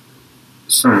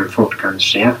 som fort kan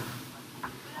skje.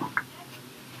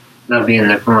 Da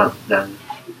begynner på en måte den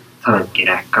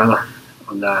tankerekka, da.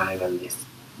 Og det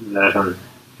sånn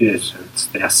usunt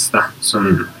stress, da, som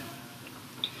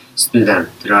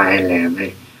studenter og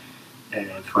elever,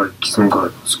 folk som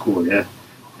går på skole,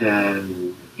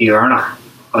 gjør, da.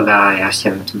 Og det har jeg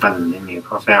kjent veldig mye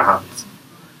på, for jeg har hatt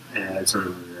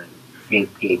sånn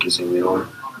fint pikesyndrom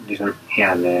liksom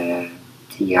hele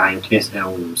tida, egentlig, så jeg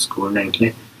er ungdomsskolen,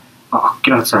 egentlig. Og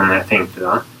akkurat sånn jeg tenkte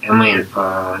da. Jeg må inn på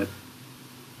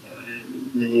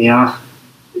ja,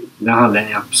 det hadde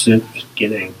jeg absolutt ikke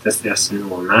trengt å stresse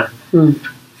noe med.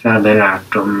 For jeg hadde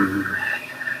lært om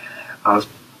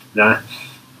alt det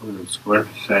ungdomsskolen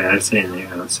før eller senere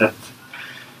uansett.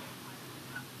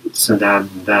 Så det er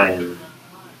en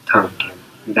tanke.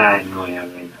 Det er noe jeg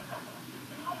vil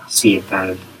si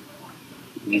til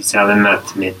hvis jeg hadde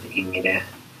møtt mitt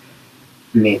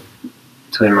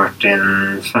Tor Martin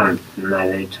 15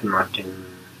 eller Tor Martin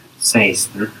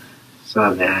 16, så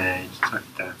hadde jeg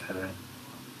sagt det til deg.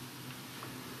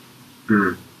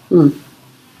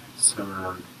 Så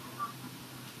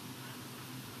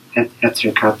jeg tror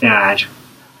ikke at jeg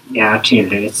er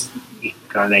tydeligvis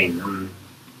ikke alene om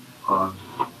å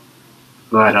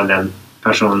være den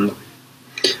personen.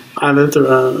 Nei, det tror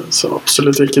jeg så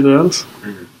absolutt ikke det, altså.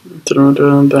 Jeg tror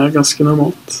det er ganske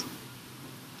normalt.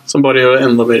 Som bare gjør det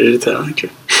enda mer irriterende,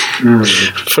 egentlig.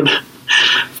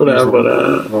 For det er bare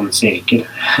en sirkel.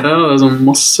 Ja, det er sånn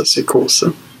masse psykose.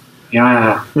 Ja.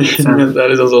 Men det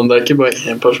er liksom sånn, det er ikke bare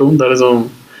en person, det er liksom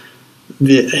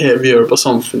vi gjør det på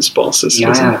samfunnsbasis,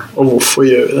 liksom. Og hvorfor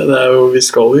gjør vi det? Det er jo, vi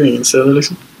skal jo ingen se det,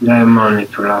 liksom. Det er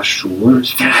manipulasjon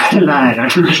fra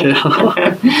læreren.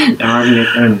 Det var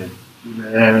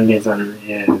litt sånn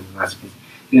hva skal jeg si,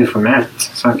 uformelt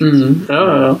sagt.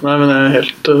 Ja. Nei, men jeg er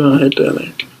helt enig,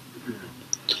 egentlig.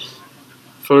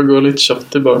 For å gå litt kjapt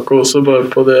tilbake også, bare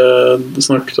på det du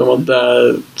snakket om, at det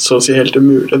er så å si helt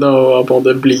umulig da, å på en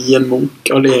måte bli en munk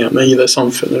alene i det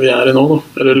samfunnet vi er i nå, da.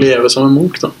 Eller leve som en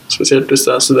munk, da. Spesielt hvis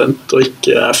det er student og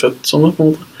ikke er født sånn, da, på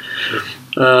en måte.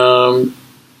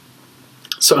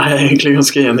 Så er jeg egentlig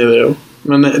ganske enig i det også.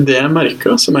 Men det jeg merker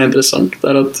da, som er interessant, det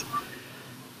er at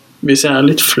hvis jeg er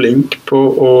litt flink på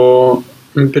å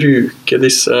bruke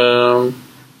disse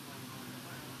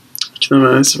ikke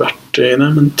nødvendigvis verktøyene,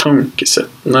 men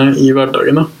tankesettene i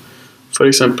hverdagen da. For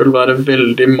eksempel være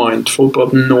veldig mindful på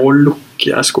at nå lukker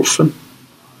jeg skuffen.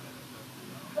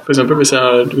 For eksempel hvis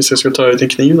jeg skal ta ut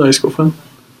en kniv da, i skuffen,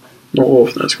 nå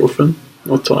åpner jeg skuffen,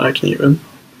 nå tar jeg kniven.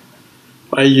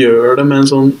 Og jeg gjør det med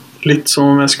en sånn, litt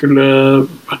som om jeg skulle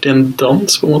vært i en dans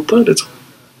på en måte, litt sånn.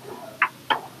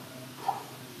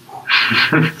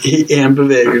 I en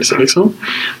bevegelse, liksom.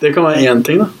 Det kan være en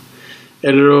ting da.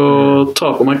 Eller å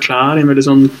ta på meg klær i en veldig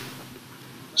sånn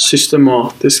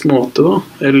systematisk måte da.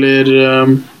 Eller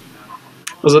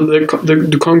altså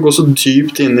du kan gå så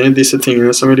dypt inn i disse tingene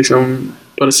som vi liksom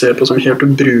bare ser på som helt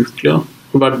ubrukelige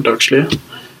og hverdagslige.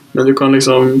 Men du kan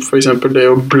liksom, for eksempel det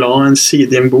å bla en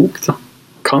side i en bok da,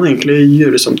 kan egentlig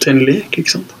gjøres om til en lek,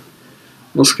 ikke sant?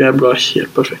 Nå skal jeg bla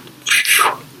helt perfekt.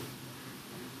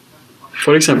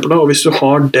 For eksempel da, og hvis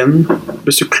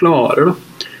du klarer da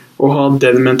å ha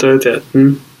den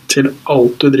mentaliteten til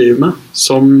alt du driver med,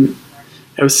 som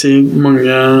jeg vil si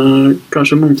mange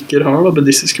kanskje munker har da,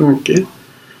 buddhistiske munker,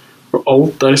 og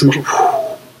alt er liksom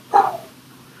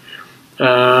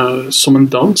som en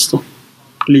dans da,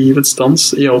 livets dans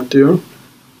i alt du gjør,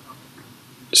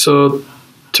 så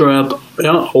tror jeg at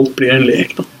ja, alt blir en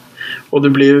lek da, og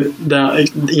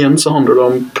igjen så handler det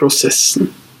om prosessen,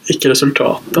 ikke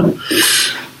resultatet.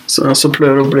 Så jeg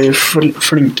prøver å bli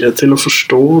flinkere til å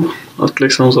forstå at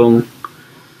liksom sånn,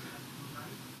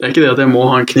 det er ikke det at jeg må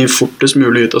ha en kniv fortest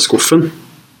mulig ut av skuffen.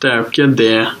 Det er jo ikke det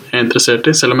jeg er interessert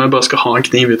i, selv om jeg bare skal ha en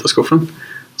kniv ut av skuffen.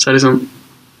 Så er det liksom,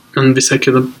 men hvis jeg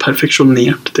kunne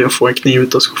perfeksjonert det å få en kniv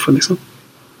ut av skuffen, liksom.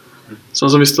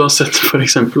 Sånn som hvis du har sett for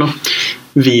eksempel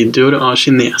videoer av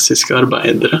kinesiske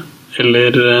arbeidere,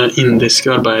 eller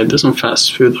indiske arbeidere, som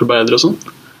fastfood-arbeidere og sånn.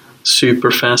 Super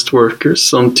fast workers,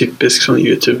 sånn typisk sånn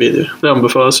YouTube-videoer. Det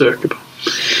anbefaler jeg å søke på.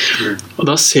 Og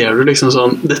da ser du liksom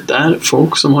sånn, dette er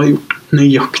folk som har gjort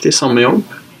nøyaktig samme jobb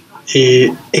i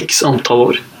x antall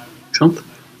år, ikke sant?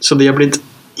 Så de har blitt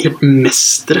helt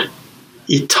mestre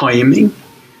i timing,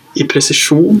 i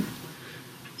presisjon,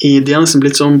 de har nesten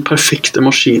blitt sånn perfekte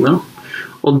maskiner,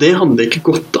 og det hadde ikke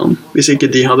gått an hvis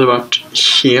ikke de hadde vært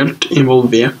helt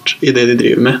involvert i det de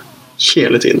driver med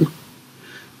hele tiden.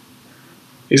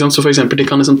 Så for eksempel de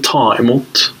kan liksom ta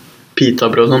imot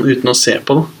pitabrød sånn, uten å se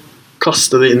på det,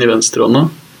 kaste det inn i venstrehånda,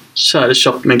 skjære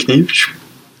kjapt med en kniv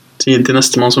til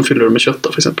neste mann som fyller det med kjøtt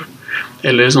da, for eksempel.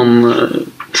 Eller sånn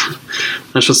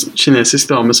en slags kinesisk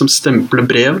dame som stempler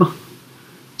brev, da.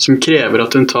 Som krever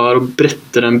at hun tar og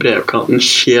bretter den brevkanten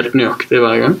helt nøyaktig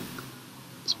hver gang.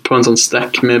 På en sånn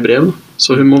stack med brev. Så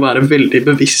hun må være veldig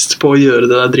bevisst på å gjøre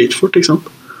det der dritfort, ikke sant?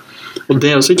 Og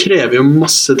det også krever jo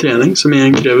masse trening, som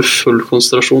igjen krever full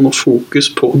konsentrasjon og fokus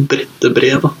på å brette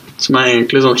brev, da. Som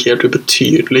egentlig sånn helt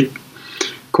ubetydelig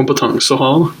kompetanse å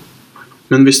ha, da.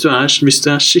 Men hvis du er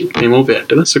skikkelig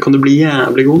involvert i det, så kan du bli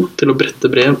jævlig god da, til å brette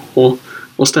brev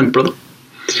og stemple det.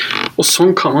 Og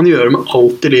sånn kan man gjøre med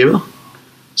alt i livet, da.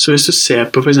 Så hvis du ser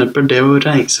på for eksempel det å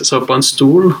reise seg opp på en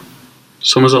stol,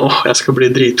 som en sånn, jeg skal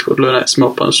bli dritgod til å reise meg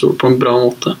opp på en stol på en bra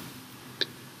måte,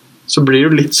 så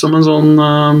blir det litt som en sånn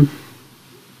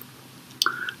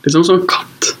litt som en sånn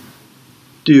katt.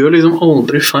 Du gjør liksom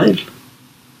aldri feil.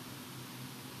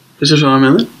 Hvis du skjønner hva jeg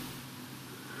mener?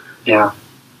 Ja.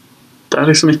 Det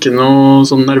er liksom ikke noe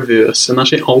sånn nervøs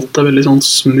energi. Alt er veldig sånn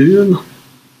smooth.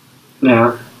 Ja.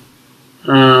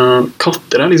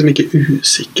 Katter er liksom ikke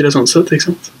usikre sånn sett, ikke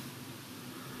sant?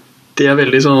 De er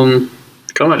veldig sånn,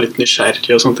 de kan være litt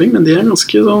nysgjerrige og sånne ting, men de er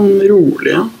ganske sånn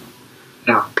rolige.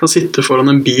 Ja. Kan sitte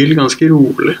foran en bil ganske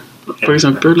rolig, for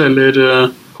eksempel, eller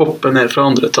hoppe ned fra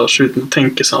andre etasje uten å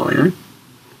tenke seg av en gang.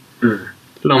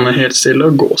 Lande helt stille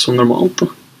og gå som normalt, da.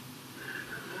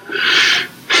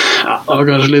 Ja, det var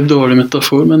kanskje litt dårlig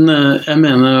metafor, men jeg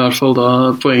mener i hvert fall da,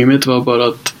 poenget mitt var bare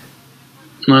at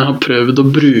når jeg har prøvd å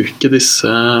bruke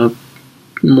disse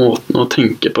måtene å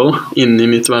tenke på da, inn i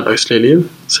mitt hverdagslige liv,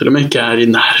 selv om jeg ikke er i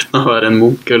nærheten av å være en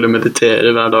munk eller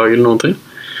meditere hver dag eller noen ting,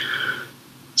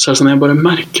 så er det sånn at jeg bare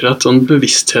merker at sånn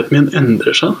bevisstheten min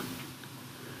endrer seg.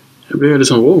 Jeg blir veldig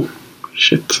sånn, wow,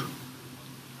 shit.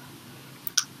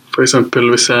 For eksempel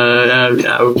hvis jeg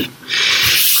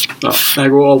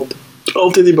går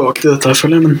alltid tilbake til dette her,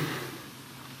 føler jeg, men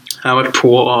jeg har vært på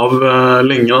av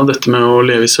lenge da, dette med å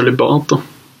leve i sølibat da.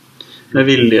 Med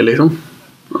vilje liksom.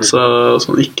 Altså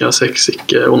sånn ikke ha sex,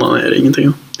 ikke onanere, ingenting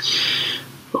da.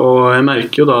 Og jeg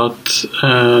merker jo da at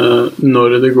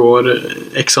når det går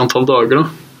x antall dager da,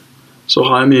 så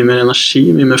har jeg mye mer energi,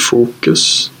 mye mer fokus.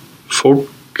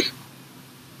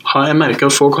 Jeg merker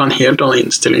at folk har en helt annen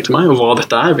innstilling til meg, og hva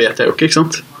dette er vet jeg jo ikke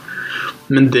sant?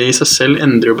 Men det i seg selv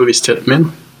endrer jo bevisstheten min.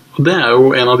 Og det er jo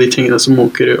en av de tingene som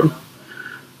munker gjør.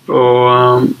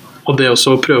 Og det også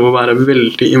å prøve å være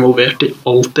veldig involvert i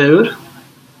alt det jeg gjør.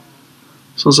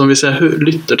 Sånn som hvis jeg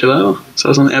lytter til deg da, så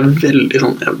er det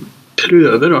sånn, jeg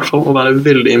prøver i hvert fall å være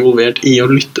veldig involvert i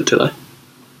å lytte til deg.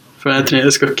 For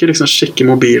jeg skal ikke liksom sjekke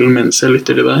mobilen mens jeg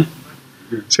lytter til deg.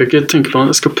 Jeg skal ikke tenke på det,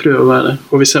 jeg skal prøve å være.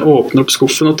 Og hvis jeg åpner opp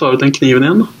skuffen og tar ut den kniven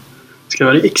igjen da, skal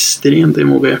jeg være ekstremt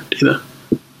involvert i det.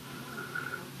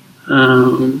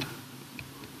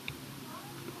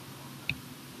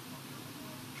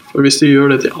 For hvis du gjør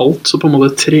det til alt, så på en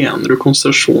måte trener du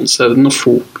konsentrasjonsevnen og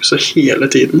fokuset hele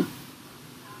tiden.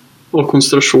 Og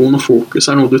konsentrasjon og fokus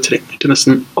er noe du trenger til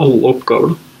nesten alle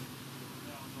oppgaver.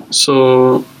 Så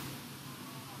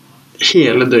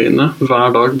hele døgnet, hver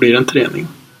dag blir en trening.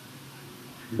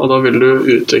 Og da vil du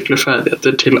utvikle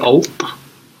ferdigheter til alt, da.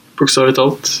 Bokstavelig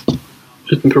talt,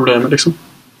 uten problemer liksom.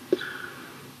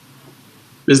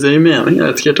 Hvis det gir mening, jeg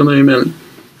vet ikke helt om det gir mening.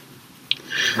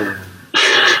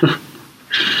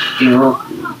 Jo,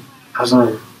 altså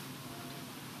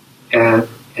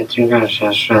jeg tror kanskje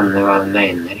jeg skjønner hva du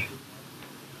mener.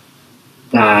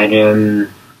 Det er jeg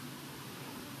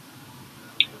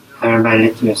er bare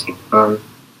litt usikker på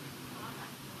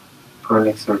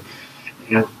liksom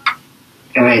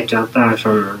jeg vet jo at det er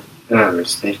sånne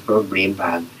øvelser for å bli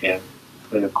bedre,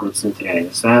 for å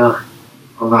konsentrere seg da,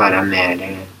 og være mer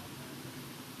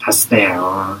til stede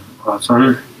og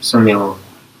sånn, som jo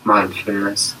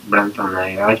mindfulness blant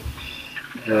annet gjør,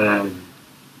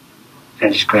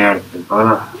 eller skal hjelpe på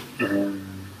da.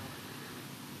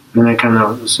 Men det kan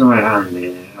også være andre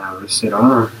øvelser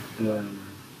også da.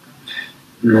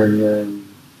 Men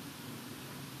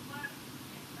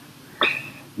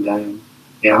det er,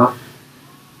 ja,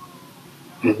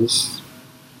 jeg synes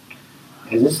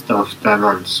det ofte er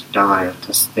vanskelig å være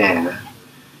til stede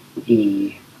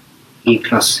i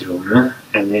klasserommet,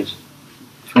 eller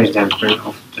for eksempel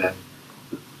ofte,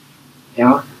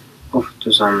 ja, ofte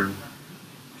sånn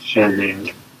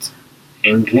generelt,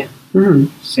 egentlig.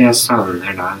 Så jeg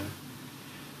savner da,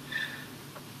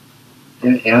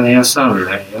 jeg savner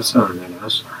det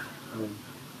altså.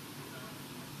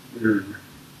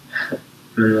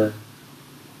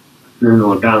 Men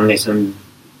hvordan liksom,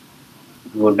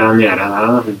 hvordan gjøre det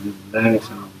da? Det er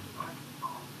liksom,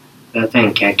 det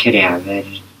tenker jeg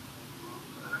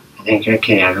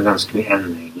krever ganske mye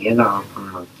energi da, og på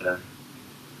en måte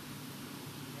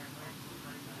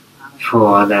få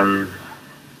den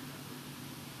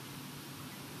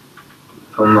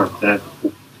på en måte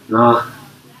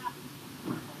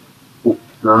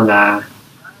oppnå det.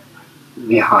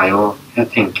 Vi har jo, jeg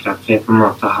tenker at vi på en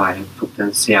måte har et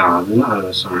potensial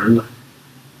alle sammen da.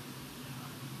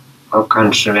 Og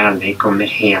kanskje vi aldri kommer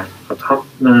helt på topp,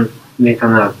 men vi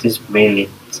kan alltid bli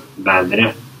litt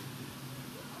bedre.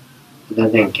 Det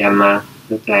tenker jeg med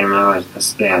dette med å være til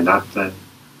stede, at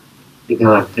vi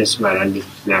kan alltid være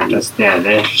litt mer til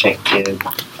stede, sjekke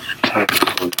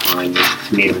telefonen litt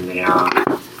mindre og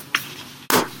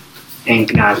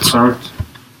egentlig alt sånt.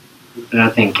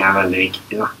 Det tenker jeg er veldig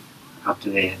viktig da, at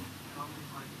vi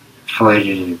for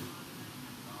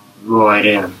vår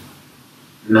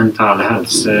mentale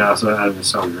helse, altså alle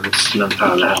sammens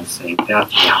mentale helse egentlig,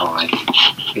 at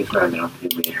vi føler at vi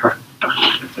blir hørt da,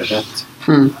 rett og slett,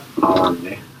 av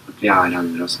andre, at vi har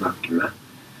andre å snakke med.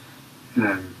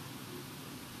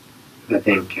 Det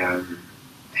tenker jeg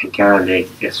er veldig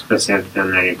viktig, spesielt den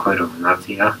der i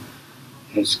koronatida.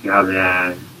 Jeg husker jeg hadde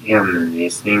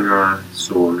hjemmeundervisning og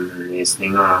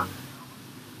Zoom-undervisning, og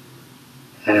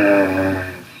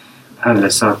alle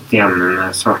satt hjemme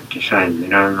med svarte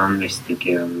skjermer, og man visste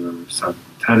ikke om de satt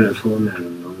telefon, eller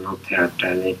om de noterte,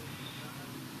 eller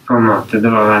på en måte,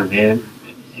 det var en veldig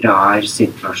rar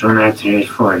situasjon. Jeg tror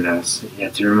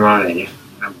det må være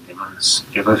veldig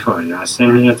vanskelig for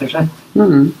foreleseren, rett og slett.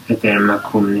 Dette med å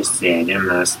kommunisere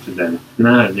med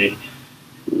studentene, eller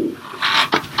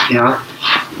ja,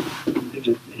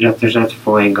 rett og slett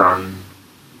få i gang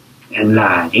en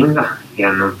læring da,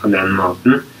 gjennom på den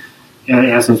måten.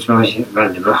 Jeg synes det var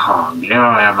veldig behagelig,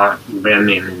 og jeg ble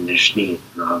mye mindre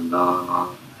sliten av det, og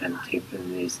den type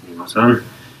undervisning og sånn.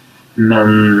 Men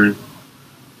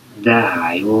det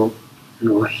er jo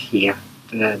noe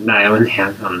det er jo en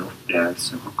helt annen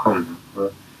opplevelse å komme på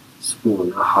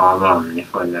skolen og ha vanlige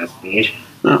forelesninger.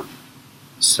 Ja.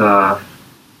 Så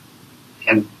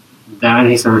det er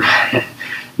liksom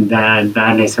det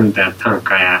er liksom det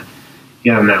tanken jeg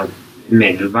gjør meg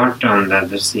umiddelbart om det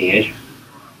du sier.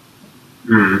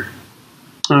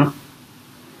 Ja,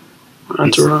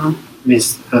 jeg tror det.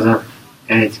 Altså,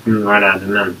 jeg vet ikke om det var det du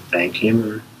mente egentlig,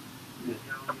 men...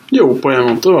 Jo, på en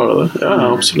måte var det det.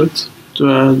 Ja, absolutt. Du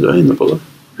er inne på det.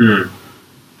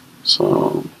 Så...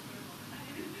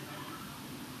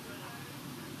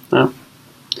 Ja.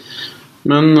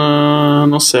 Men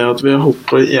nå ser jeg at vi har holdt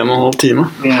på i 1,5 time.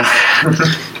 Ja.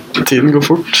 Tiden går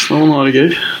fort når man har det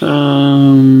gøy.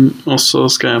 Og så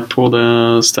skal jeg på det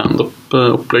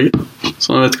stand-up-opplegget.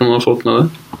 Så jeg vet ikke om du har fått med det.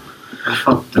 Jeg har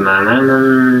fått det med meg, men...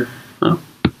 Ja.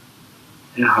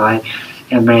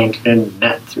 Jeg ble egentlig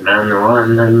bedt med nå,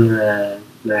 men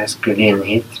når jeg skulle inn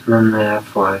hit, men jeg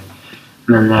får...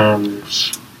 Men...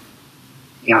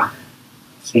 Ja.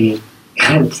 Si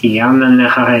tida, men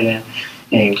jeg har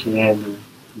egentlig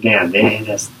ledig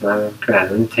resten av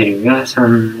kvelden, tror jeg.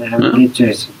 Sånn, jeg er litt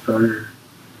usikker på om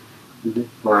det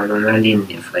var noen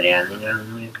linjeforeninger eller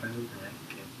noe i kvelden.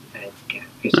 Jeg vet ikke,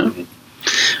 husker litt.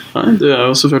 Nei, du er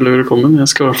jo selvfølgelig velkommen. Jeg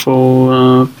skal i hvert fall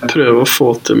prøve å få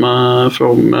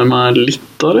med meg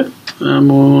litt av det. Jeg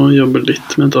må jobbe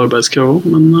litt med et arbeidskrav også,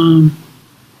 men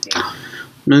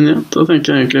ja, da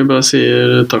tenker jeg egentlig bare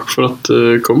sier takk for at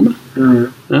du kom.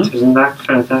 Ja. Tusen takk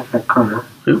for at jeg fikk komme.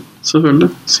 Ja, selvfølgelig.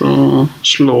 Så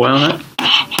slår jeg her.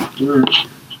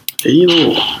 Hei då.